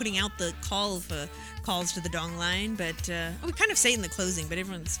haven't been putting out the call for calls to the Dong line, but we kind of say it in the closing, but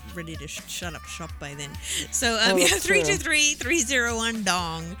everyone's ready to shut up shop by then. So, yeah,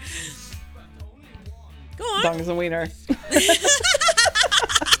 323-301-DONG. Go on. Dongs and wiener.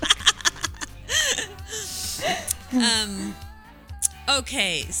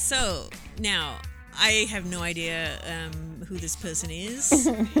 Okay, so now I have no idea who this person is.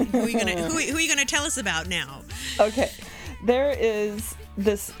 Who are you gonna tell us about now? Okay, there is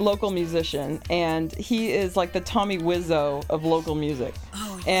this local musician, and he is like the Tommy Wiseau of local music.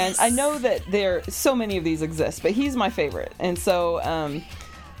 Oh, yes. And I know that so many of these exist, but he's my favorite. And so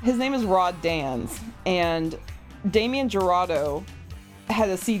his name is Rod Dans, and Damien Gerardo had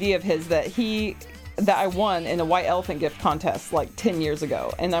a CD of his that I won in a White Elephant gift contest like 10 years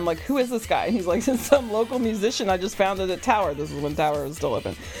ago. And I'm like, who is this guy? And he's like, it's some local musician. I just found it at Tower. This is when Tower was still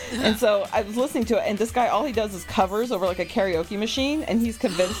open. And so I was listening to it, and this guy, all he does is covers over like a karaoke machine, and he's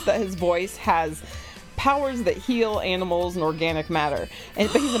convinced that his voice has powers that heal animals and organic matter. But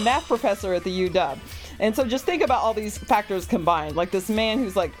he's a math professor at the UW. And so just think about all these factors combined. Like this man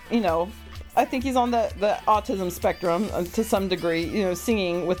who's like, I think he's on the autism spectrum to some degree,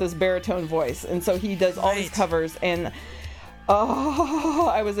 singing with this baritone voice. And so he does all these covers, and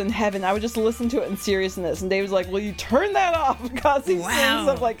I was in heaven. I would just listen to it in seriousness. And Dave was like, will you turn that off? Because he sings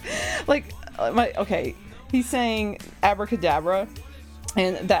stuff he's saying Abracadabra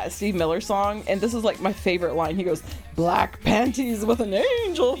and that Steve Miller song. And this is like my favorite line. He goes, black panties with an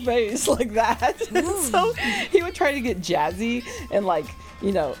angel face, like that. And so he would try to get jazzy and oh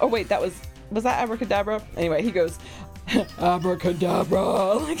wait, was that Abracadabra? Anyway, he goes,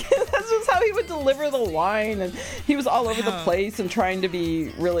 Abracadabra. Like, that's just how he would deliver the line. And he was all over the place and trying to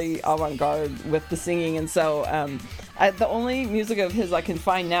be really avant-garde with the singing. And so The only music of his I can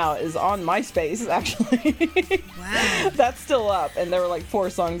find now is on MySpace, actually. Wow. That's still up, and there were like 4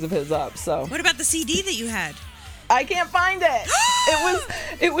 songs of his up. So What about the CD that you had? I can't find it.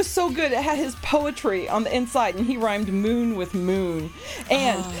 It was so good. It had his poetry on the inside, and he rhymed moon with moon.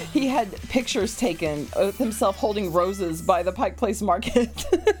 And he had pictures taken of himself holding roses by the Pike Place Market.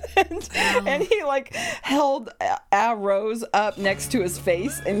 and he like held a rose up next to his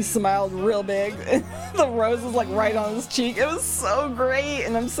face, and he smiled real big. And the rose was like right on his cheek. It was so great,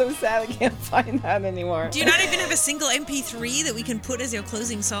 and I'm so sad I can't find that anymore. Do you not even have a single MP3 that we can put as your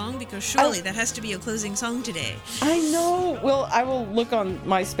closing song? Because surely that has to be your closing song today. I know. Well, I will look on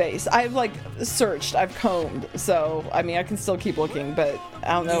MySpace. I've like searched, I've combed, so I mean I can still keep looking, but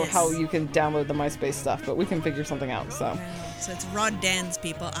I don't know how you can download the MySpace stuff, but we can figure something out. So it's Rod Danz,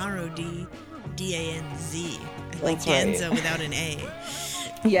 people. RODDANZ. Like That's right. Danza without an A.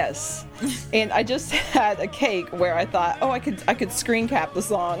 Yes. And I just had a cake where I thought, I could screen cap the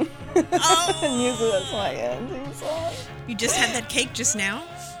song and use it as my ending song. You just had that cake just now?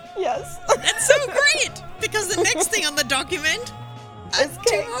 Yes. That's so great! Because the next thing on the document is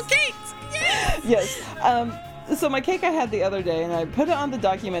 2 more cakes. Yes. So my cake I had the other day, and I put it on the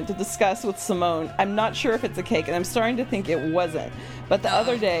document to discuss with Simone. I'm not sure if it's a cake, and I'm starting to think it wasn't. But the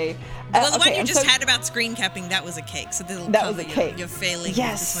other day... Well, the one you just had about screen capping, that was a cake. So that'll that cover was a cake. Your failing.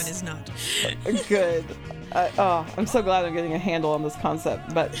 Yes. This one is not. Good. I'm so glad I'm getting a handle on this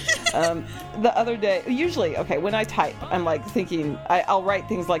concept. But the other day, usually, when I type, I'm like thinking, I'll write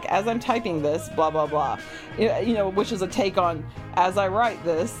things like, as I'm typing this, blah, blah, blah. You know, which is a take on, as I write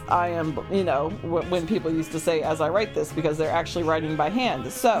this, I am, when people used to say, as I write this, because they're actually writing by hand.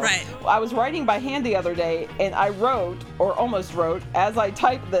 So I was writing by hand the other day, and I wrote, or almost wrote, as I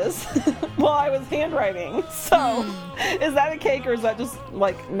typed this, while I was handwriting. So is that a cake, or is that just,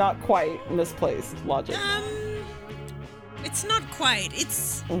 like, not quite misplaced logic? It's not quite.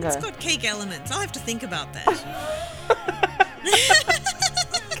 It's got cake elements. I'll have to think about that.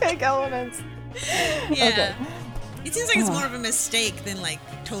 Cake elements. Yeah. Okay. It seems like it's more of a mistake than like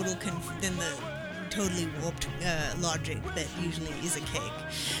than the totally warped logic that usually is a cake.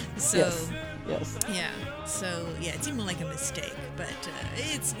 So yes. Yeah. So yeah, it seemed more like a mistake, but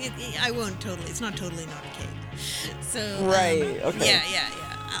it's not totally not a cake. So right. Okay. Yeah.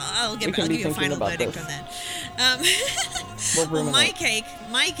 I'll give you a final verdict on that. Well, my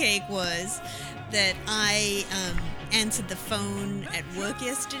cake was that I answered the phone at work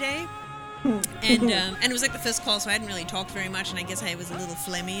yesterday. And it was like the first call, so I hadn't really talked very much, and I guess I was a little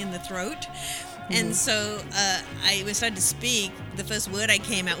phlegmy in the throat. And so I started to speak. The first word I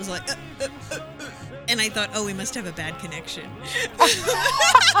came out was like, and I thought, we must have a bad connection.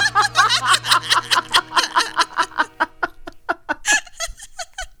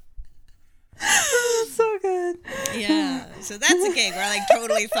 So good. Yeah, so that's a cake where I like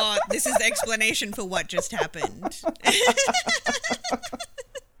totally thought this is the explanation for what just happened.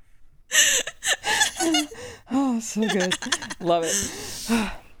 Oh, so good. Love it.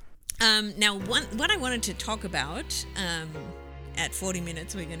 Now, what I wanted to talk about, at 40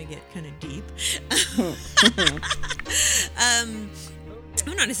 minutes, we're going to get kind of deep.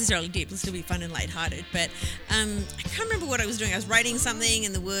 Well, not necessarily deep. It'll still be fun and lighthearted. But I can't remember what I was doing. I was writing something,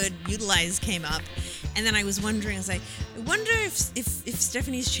 and the word utilize came up. And then I was wondering, I was like, I wonder if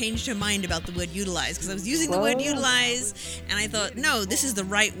Stephanie's changed her mind about the word utilize, because I was using the word utilize, and I thought, no, this is the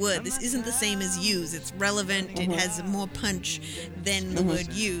right word. This isn't the same as use. It's relevant. It has more punch than the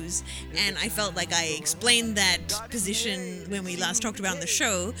word use. And I felt like I explained that position when we last talked about it on the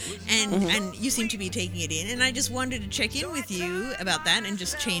show, and you seem to be taking it in. And I just wanted to check in with you about that and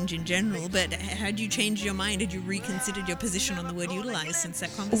just change in general. But had you changed your mind? Had you reconsidered your position on the word utilize since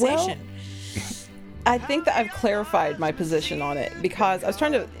that conversation? I think that I've clarified my position on it, because I was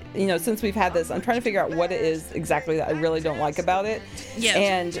trying to, since we've had this, I'm trying to figure out what it is exactly that I really don't like about it. Yeah.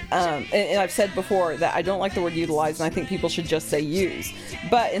 And I've said before that I don't like the word utilize, and I think people should just say use.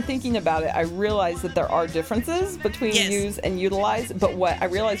 But in thinking about it, I realize that there are differences between use and utilize. But what I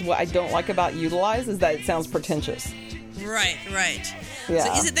don't like about utilize is that it sounds pretentious. Right. Yeah.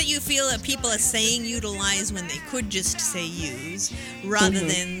 So is it that you feel that people are saying utilize when they could just say use, rather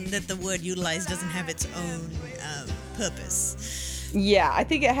than that the word utilize doesn't have its own purpose? Yeah, I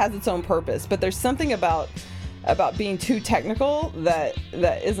think it has its own purpose, but there's something about being too technical that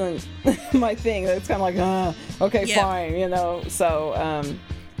isn't my thing. It's kind of like, fine, So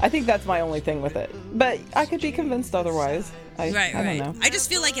I think that's my only thing with it. But I could be convinced otherwise. I don't know. I just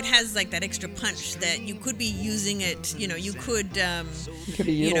feel like it has like that extra punch that you could be using it. You could You could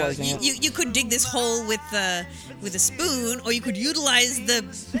be utilizing it. you could dig this hole with a spoon, or you could utilize the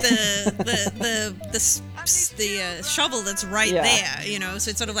shovel that's right there. So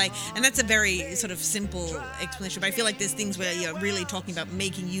it's sort of like, and that's a very sort of simple explanation. But I feel like there's things where you're really talking about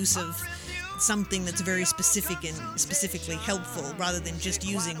making use of something that's very specific and specifically helpful, rather than just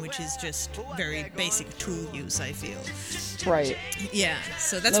using, which is just very basic tool use, I feel. Right. Yeah.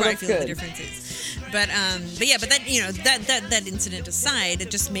 So that's where I feel the difference is. But that incident aside, it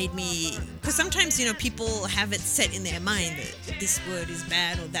just made me, because sometimes people have it set in their mind that this word is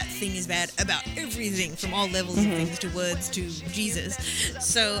bad or that thing is bad about everything, from all levels of things to words to Jesus.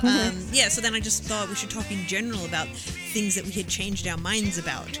 So so then I just thought we should talk in general about things that we had changed our minds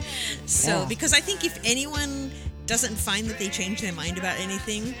about. So because I think if anyone doesn't find that they change their mind about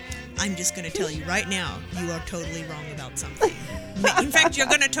anything, I'm just going to tell you right now, you are totally wrong about something. In fact, you're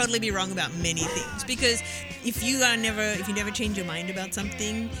going to totally be wrong about many things, because if you never change your mind about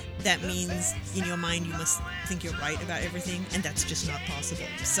something, that means in your mind you must think you're right about everything, and that's just not possible.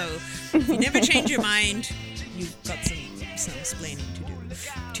 So if you never change your mind, you've got some explaining to do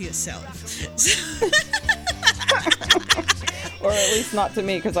to yourself. Or at least not to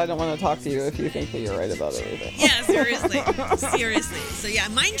me, because I don't want to talk to you if you think that you're right about everything. Yeah, seriously. So yeah,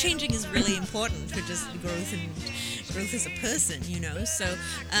 mind changing is really important for just growth as a person, So,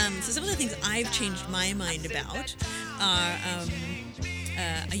 so some of the things I've changed my mind about are,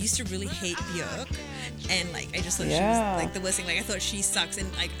 I used to really hate Björk, and I just thought she was the worst thing. I thought she sucks, and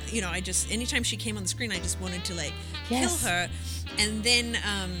I just, anytime she came on the screen, I just wanted to kill her. And then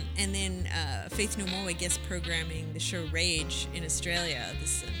Faith No More guest programming the show Rage in Australia,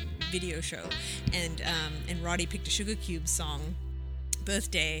 this video show, and Roddy picked a Sugar Cube song,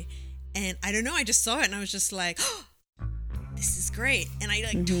 Birthday, and I don't know, I just saw it and I was just like, oh, this is great, and I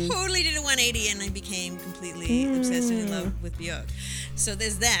totally did a 180, and I became completely obsessed and in love with Björk. So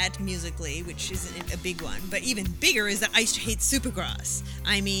there's that musically, which is a big one, but even bigger is that I used to hate Supergrass.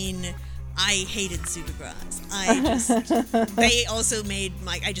 I mean, I hated Supergrass. They also made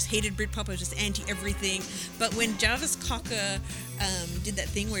I just hated Britpop. I was just anti-everything. But when Jarvis Cocker did that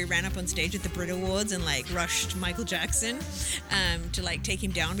thing where he ran up on stage at the Brit Awards and rushed Michael Jackson to take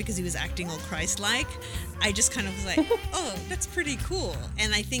him down because he was acting all Christ-like, I just kind of was like, oh, that's pretty cool.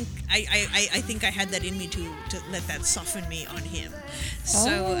 And I think I think I had that in me to let that soften me on him.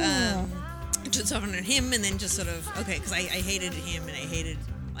 So to soften on him, and then just sort of because I hated him, and I hated,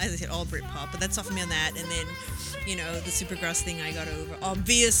 as I said, all Britpop, but that softened me on that. And then, the Supergrass thing I got over,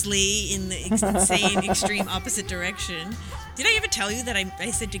 obviously, in the insane, extreme opposite direction. Did I ever tell you that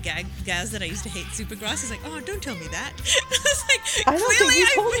I said to Gaz that I used to hate Supergrass? He's like, oh, don't tell me that. I was like, I don't think you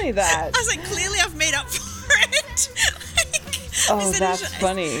told me that. I was like, clearly I've made up for it. Oh, that's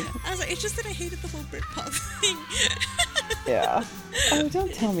funny. I was like, it's just that I hated the whole Britpop thing. Yeah. Oh,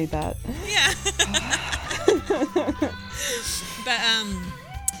 don't tell me that. Yeah. But,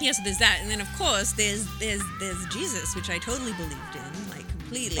 yeah, so there's that, and then of course there's Jesus, which I totally believed in,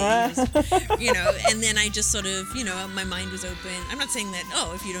 completely, and then I just sort of, my mind was open. I'm not saying that,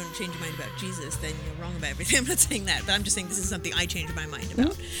 if you don't change your mind about Jesus, then you're wrong about everything. I'm not saying that, but I'm just saying this is something I changed my mind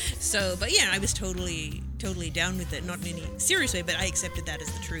about. So, but yeah, I was totally down with it, not in any serious way, but I accepted that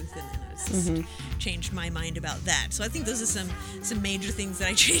as the truth, and then I just changed my mind about that. So I think those are some major things that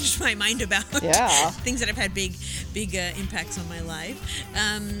I changed my mind about. Yeah. Things that have had big impacts on my life.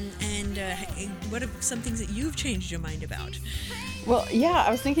 And what are some things that you've changed your mind about? Well, yeah,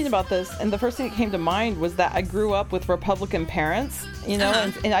 I was thinking about this, and the first thing that came to mind was that I grew up with Republican parents,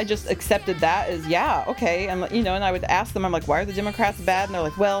 and I just accepted that as, okay, and and I would ask them, I'm like, why are the Democrats bad? And they're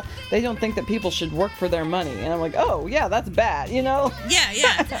like, well, they don't think that people should work for their money, and I'm like, oh, yeah, that's bad, Yeah.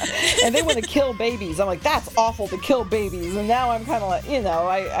 And they want to kill babies. I'm like, that's awful to kill babies, and now I'm kind of like,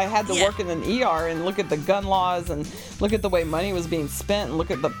 I had to work in an ER and look at the gun laws and look at the way money was being spent and look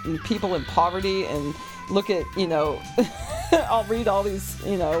at the people in poverty and look at, I'll read all these,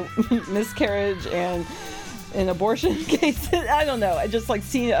 miscarriage and abortion cases. I don't know. I just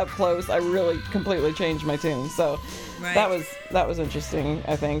seeing it up close. I really completely changed my tune. So that was interesting,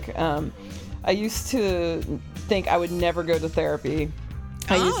 I think. I used to think I would never go to therapy.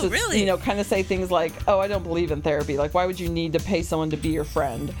 I used to, really? Kind of say things like, oh, I don't believe in therapy. Why would you need to pay someone to be your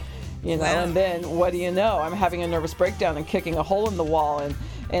friend? And then what do you know? I'm having a nervous breakdown and kicking a hole in the wall,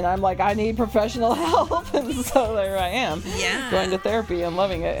 and I'm like, I need professional help. And so there I am, going to therapy and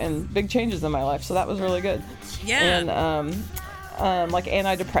loving it, and big changes in my life. So that was really good. Yeah. And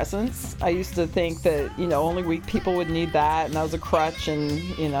antidepressants, I used to think that, only weak people would need that, and that was a crutch, and,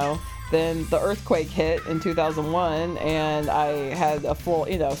 then the earthquake hit in 2001, and I had a full,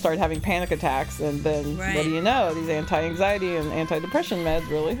 started having panic attacks. And then, Right. what do you know? These anti-anxiety and anti-depression meds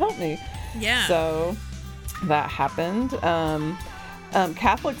really helped me. Yeah. So that happened.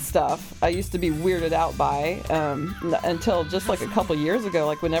 Catholic stuff I used to be weirded out by until just like a couple years ago.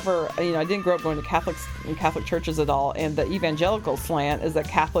 Like whenever, I didn't grow up going to Catholic churches at all, and the evangelical slant is that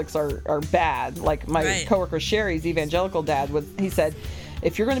Catholics are bad. Like my Right. coworker Sherry's evangelical dad he said,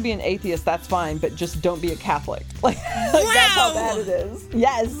 if you're going to be an atheist, that's fine, but just don't be a Catholic. Like that's how bad it is.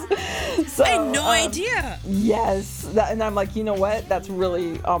 Yes. So, I had no idea. Yes. And I'm like, you know what? That's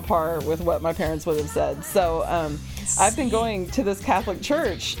really on par with what my parents would have said. So I've been going to this Catholic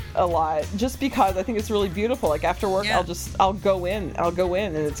church a lot just because I think it's really beautiful. Like after work, Yeah. I'll go in,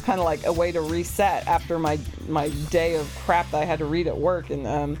 and it's kind of like a way to reset after my day of crap that I had to read at work.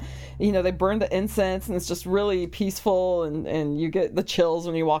 And they burn the incense, and it's just really peaceful, and you get the chills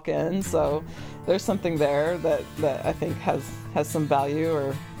when you walk in. So there's something there that I think has some value,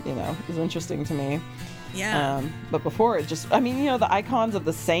 or is interesting to me. Yeah. But before it just, the icons of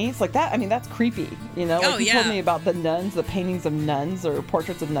the saints like that, that's creepy. You told me about the nuns, the paintings of nuns or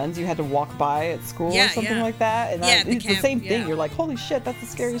portraits of nuns you had to walk by at school or something like that. And Yeah, the it's camp, the same thing. yeah. You're like, holy shit, that's the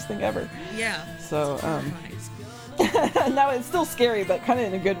scariest thing ever. Yeah. So, now it's still scary, but kind of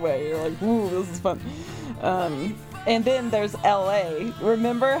in a good way. You're like, ooh, this is fun. And then there's LA.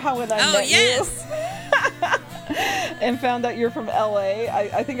 Remember how when I met yes. you and found out you're from LA,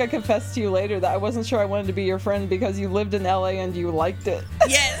 I think I confessed to you later that I wasn't sure I wanted to be your friend because you lived in LA and you liked it.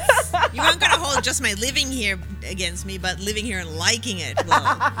 Yes. You weren't going to hold just my living here against me, but living here and liking it. Well,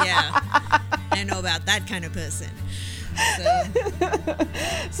 yeah. I know about that kind of person.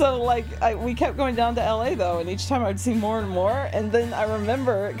 So we kept going down to LA though, and each time I'd see more and more. And then I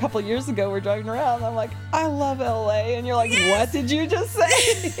remember a couple of years ago we're driving around, and I'm like, I love LA, and you're like, what did you just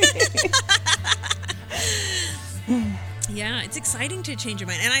say? Yeah, it's exciting to change your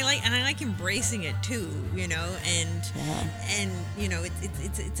mind, and I like embracing it too, and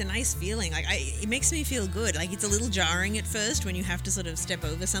it's a nice feeling. Like it makes me feel good. Like it's a little jarring at first when you have to sort of step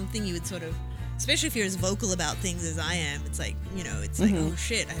over something. You would sort of, especially if you're as vocal about things as I am, it's like it's like, oh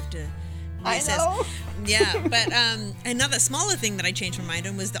shit, I have to reassess. I know. Yeah, but another smaller thing that I changed my mind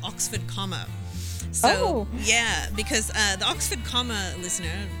on was the Oxford comma. So yeah, because the Oxford comma,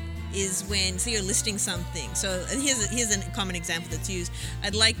 listener, is when, so you're listing something. So here's a common example that's used.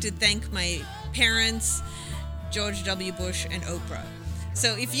 I'd like to thank my parents, George W. Bush, and Oprah.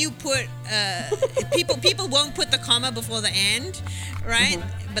 So if you put people won't put the comma before the and, right?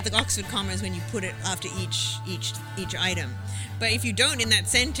 Mm-hmm. But the Oxford comma is when you put it after each item. But if you don't in that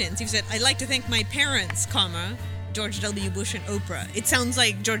sentence, you've said, I'd like to thank my parents, comma, George W. Bush and Oprah. It sounds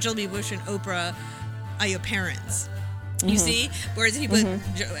like George W. Bush and Oprah are your parents. You see? Whereas if you put,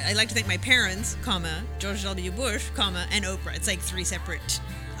 I'd like to thank my parents, comma, George W. Bush, comma, and Oprah. It's like three separate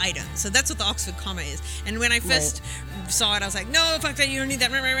items. So that's what the Oxford comma is. And when I first saw it, I was like, no, fuck that, you don't need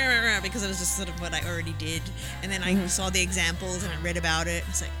that, because it was just sort of what I already did. And then I saw the examples and I read about it.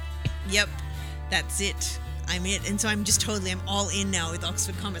 It's like, yep, that's it. I'm it. And so I'm all in now with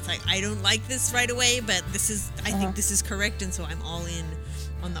Oxford comma. It's like, I don't like this right away, but I think this is correct. And so I'm all in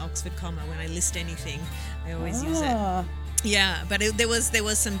on the Oxford comma. When I list anything, I always use it. Yeah, but there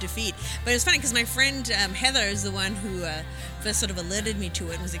was some defeat. But it was funny because my friend Heather is the one who first sort of alerted me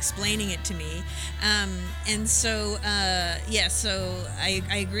to it and was explaining it to me. And so, so I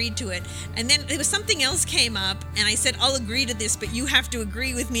agreed to it. And then there was something else came up, and I said, I'll agree to this, but you have to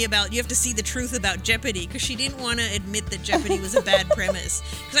agree with me you have to see the truth about Jeopardy, because she didn't want to admit that Jeopardy was a bad premise.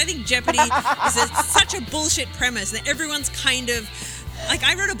 Because I think Jeopardy is such a bullshit premise that everyone's kind of... Like,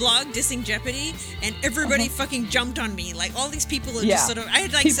 I wrote a blog dissing Jeopardy, and everybody fucking jumped on me. Like, all these people are just sort of... I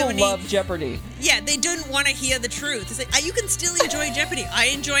had like people so many... love Jeopardy. Yeah, they don't want to hear the truth. It's like, you can still enjoy Jeopardy. I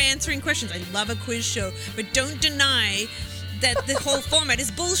enjoy answering questions. I love a quiz show. But don't deny that the whole format is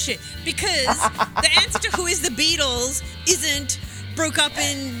bullshit. Because the answer to Who is the Beatles isn't broke up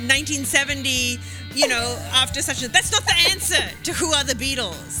in 1970... after such a... That's not the answer to Who Are the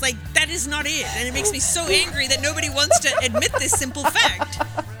Beatles. Like, that is not it. And it makes me so angry that nobody wants to admit this simple fact.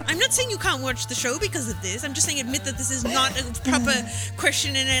 I'm not saying you can't watch the show because of this. I'm just saying admit that this is not a proper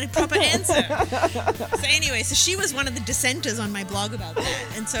question and a proper answer. So anyway, so she was one of the dissenters on my blog about that.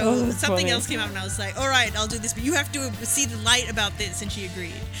 And so something else came up and I was like, all right, I'll do this, but you have to see the light about this. And she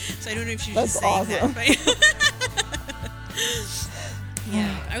agreed. So I don't know if she was just saying that. But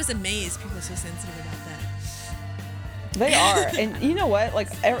yeah, I was amazed people are so sensitive about that. They are. And you know what? Like,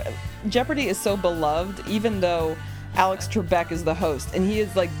 Jeopardy is so beloved, even though Alex Trebek is the host, and he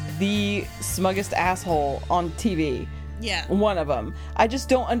is like the smuggest asshole on TV. Yeah. One of them. I just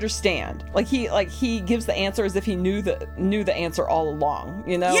don't understand. Like he gives the answer as if he knew the answer all along.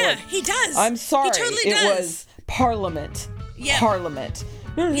 You know? Yeah, Like, he does. I'm sorry. He totally it does. was Parliament. Yeah. Parliament.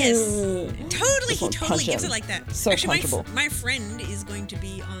 Yes, totally. Just He wanna totally punch gives him. it like that. So Actually, punchable. my friend is going to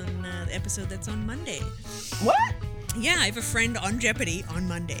be on the episode that's on Monday. What? Yeah, I have a friend on Jeopardy on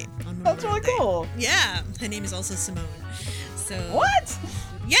Monday. That's really cool. Yeah, her name is also Simone. So What?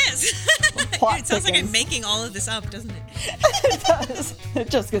 Yes. Plot It sounds like I'm thickens. making all of this up, doesn't it? It does. It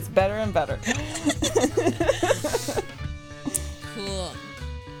just gets better and better. Cool.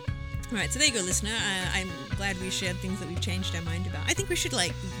 All right, so there you go, listener. I'm glad we shared things that we've changed our mind about. I think we should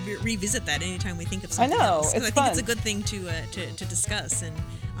like revisit that anytime we think of something know, else. 'cause it's I think it's a fun. good thing to discuss and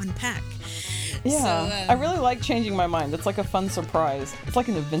unpack. Yeah. So, I really like changing my mind. It's like a fun surprise. It's like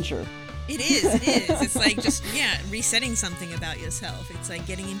an adventure. It is. It is. It's like just resetting something about yourself. It's like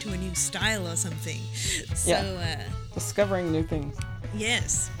getting into a new style or something. So Yeah. Discovering new things.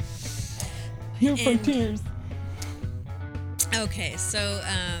 yes. New And- frontiers. Okay, so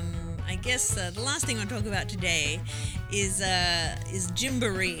I guess the last thing I want to talk about today is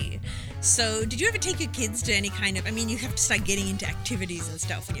Gymboree. So, did you ever take your kids to any kind of? I mean, you have to start getting into activities and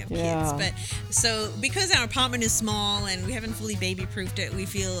stuff when you have Yeah. kids. But so, because our apartment is small and we haven't fully baby-proofed it, we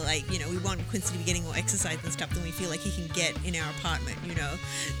feel like we want Quincy to be getting more exercise and stuff than we feel like he can get in our apartment.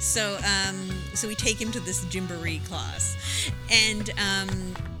 So so we take him to this Gymboree class, and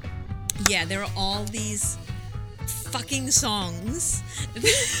there are all these fucking songs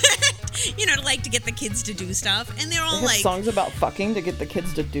to like to get the kids to do stuff, and they're all They have like songs about fucking to get the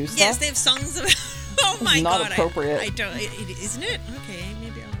kids to do stuff. yes, they have songs about oh my not god, appropriate. I don't isn't it? Okay,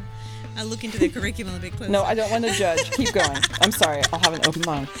 maybe I'll look into their curriculum a bit closer. No, I don't want to judge. Keep going. I'm sorry. I'll have an open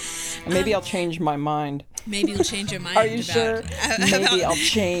mind. And maybe I'll change my mind. Maybe you'll change your mind. Are you about, sure? Maybe I'll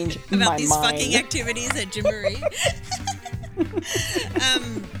change about my these mind. fucking activities at Gymboree.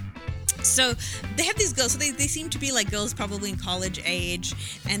 So they have these girls. So they seem to be like girls probably in college age,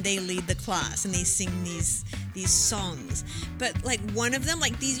 and they lead the class and they sing these songs. But like one of them,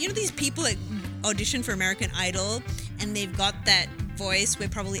 like these people that audition for American Idol, and they've got that voice where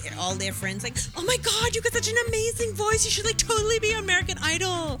probably all their friends like, oh my god, you got such an amazing voice, you should like totally be on American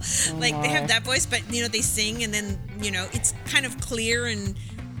Idol. Like they have that voice, but they sing, and then it's kind of clear and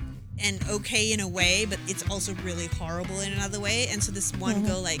okay in a way, but it's also really horrible in another way. And so this one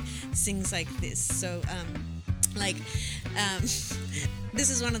girl like sings like this. So this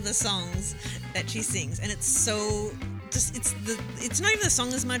is one of the songs that she sings, and it's so just it's not even the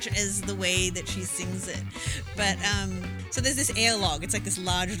song as much as the way that she sings it. But so there's this air log. It's like this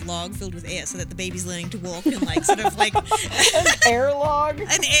large log filled with air, so that the baby's learning to walk and like sort of like An air log? an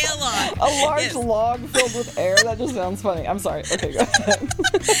air log. A large Yes. log filled with air? That just sounds funny. I'm sorry. Okay, go ahead.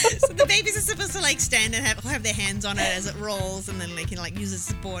 So the babies are supposed to like stand and have their hands on it as it rolls, and then they can like use it as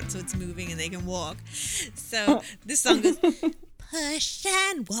support so it's moving and they can walk. So this song goes, push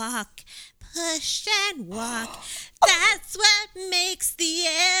and walk, push and walk. That's what makes the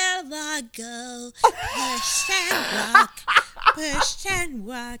air log go. Push and walk, push and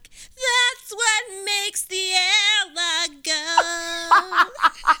walk. That's what makes the air log go.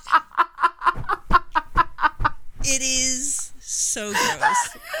 It is so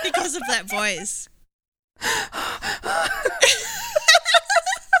gross because of that voice.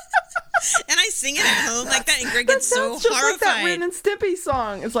 And I sing it at home like that, and Greg gets so Sounds just like that horrified. Ren and Stimpy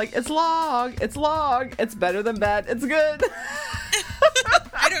song. It's like, it's log, it's better than bad, it's good.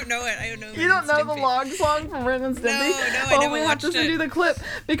 I don't know it. I don't know. You don't know the log song from Ren and Stimpy? No, I well, never we have to watched send it. you the clip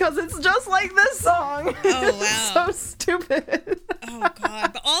because it's just like this song. Oh, wow. It's so stupid. Oh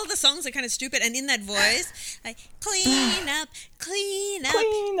god! But all the songs are kind of stupid, and in that voice, like clean up, Clean up.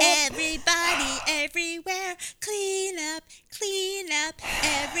 everybody, everywhere, clean up,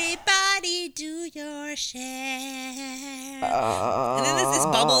 everybody, do your share. And then there's this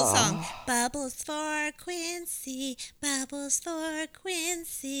bubble song, bubbles for Quincy, bubbles for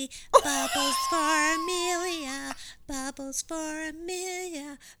Quincy, bubbles for Amelia, bubbles for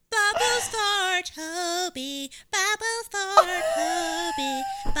Amelia. Bubbles for Toby, bubbles for Toby,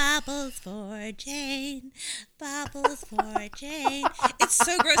 bubbles for Jane, bubbles for Jane. It's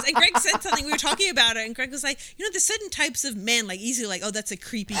so gross. And Greg said something, we were talking about it, and Greg was like, there's certain types of men, like easily like, oh, that's a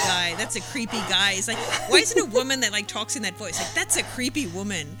creepy guy. That's a creepy guy. It's like, why isn't a woman that like talks in that voice? Like, that's a creepy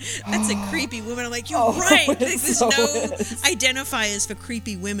woman. That's a creepy woman. I'm like, you're right. Like, there's so no is. identifiers for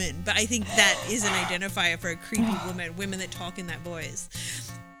creepy women, but I think that is an identifier for a creepy woman, women that talk in that voice.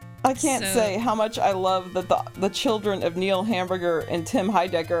 I can't say how much I love that the children of Neil Hamburger and Tim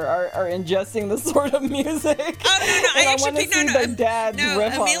Heidecker are ingesting this sort of music. Oh no! I want to see their dad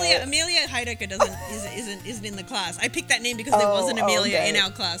riff on it. Amelia Heidecker isn't in the class. I picked that name because there was an Amelia in our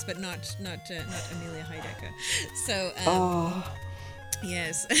class, but not Amelia Heidecker. So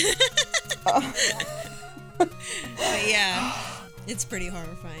yes. But yeah. It's pretty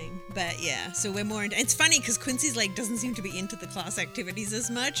horrifying, but yeah. So we're more into. It's funny because Quincy's like doesn't seem to be into the class activities as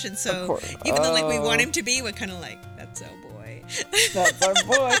much, and so even though like we want him to be, we're kind of like, that's our boy. That's our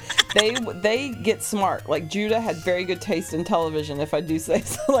boy. They get smart. Like Judah had very good taste in television, if I do say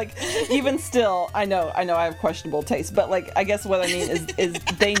so. Like even still, I know I have questionable taste, but like I guess what I mean is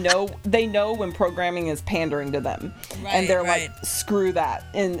they know when programming is pandering to them, and they're like, screw that,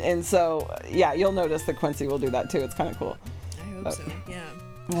 and so yeah, you'll notice that Quincy will do that too. It's kind of cool. So,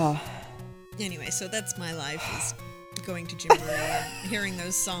 yeah. Anyway, so that's my life, is going to Gymboree and hearing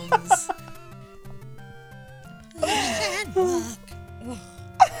those songs. I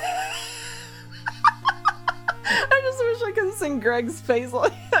just wish I could sing Greg's face.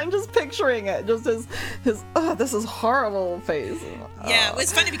 Like, I'm just picturing it, just his this is horrible face. Yeah, it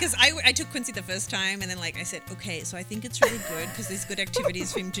was funny because I took Quincy the first time, and then like I said, okay, so I think it's really good because there's good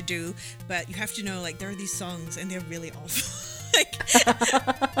activities for him to do, but you have to know like there are these songs and they're really awful. Like, so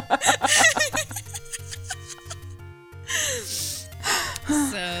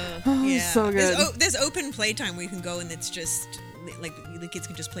yeah, so good. There's open playtime where you can go and it's just like the kids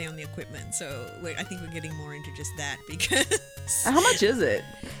can just play on the equipment. So I think we're getting more into just that because. How much is it?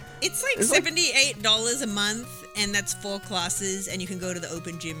 It's like $78 a month, and that's 4 classes, and you can go to the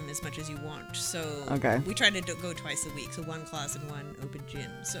open gym as much as you want. So we try to go twice a week, so 1 class and 1 open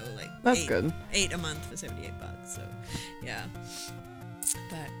gym. So like that's good. 8 a month for $78. So yeah.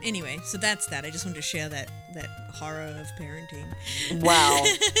 But anyway, so that's that. I just wanted to share that horror of parenting. Wow,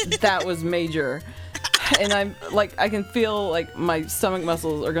 that was major. And I'm like, I can feel like my stomach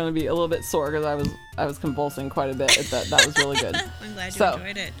muscles are going to be a little bit sore because I was convulsing quite a bit. That was really good. I'm glad you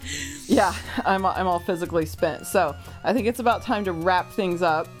enjoyed it. Yeah, I'm all physically spent. So I think it's about time to wrap things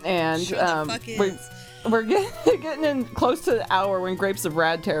up. And we're getting in close to the hour. We're in Grapes of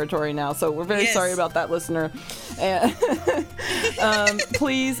Rad territory now. So we're very sorry about that, listener. And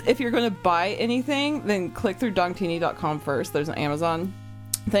please, if you're going to buy anything, then click through dongtini.com first. There's an Amazon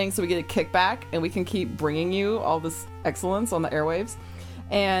thing, so we get a kickback and we can keep bringing you all this excellence on the airwaves.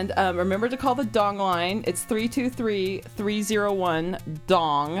 And remember to call the Dong line. It's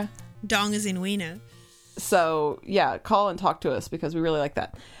 323-301-DONG. Dong is in wiener. So yeah, call and talk to us because we really like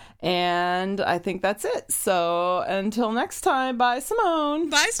that. And I think that's it. So until next time, bye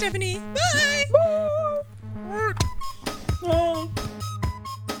Simone. Bye Stephanie. Bye. Bye.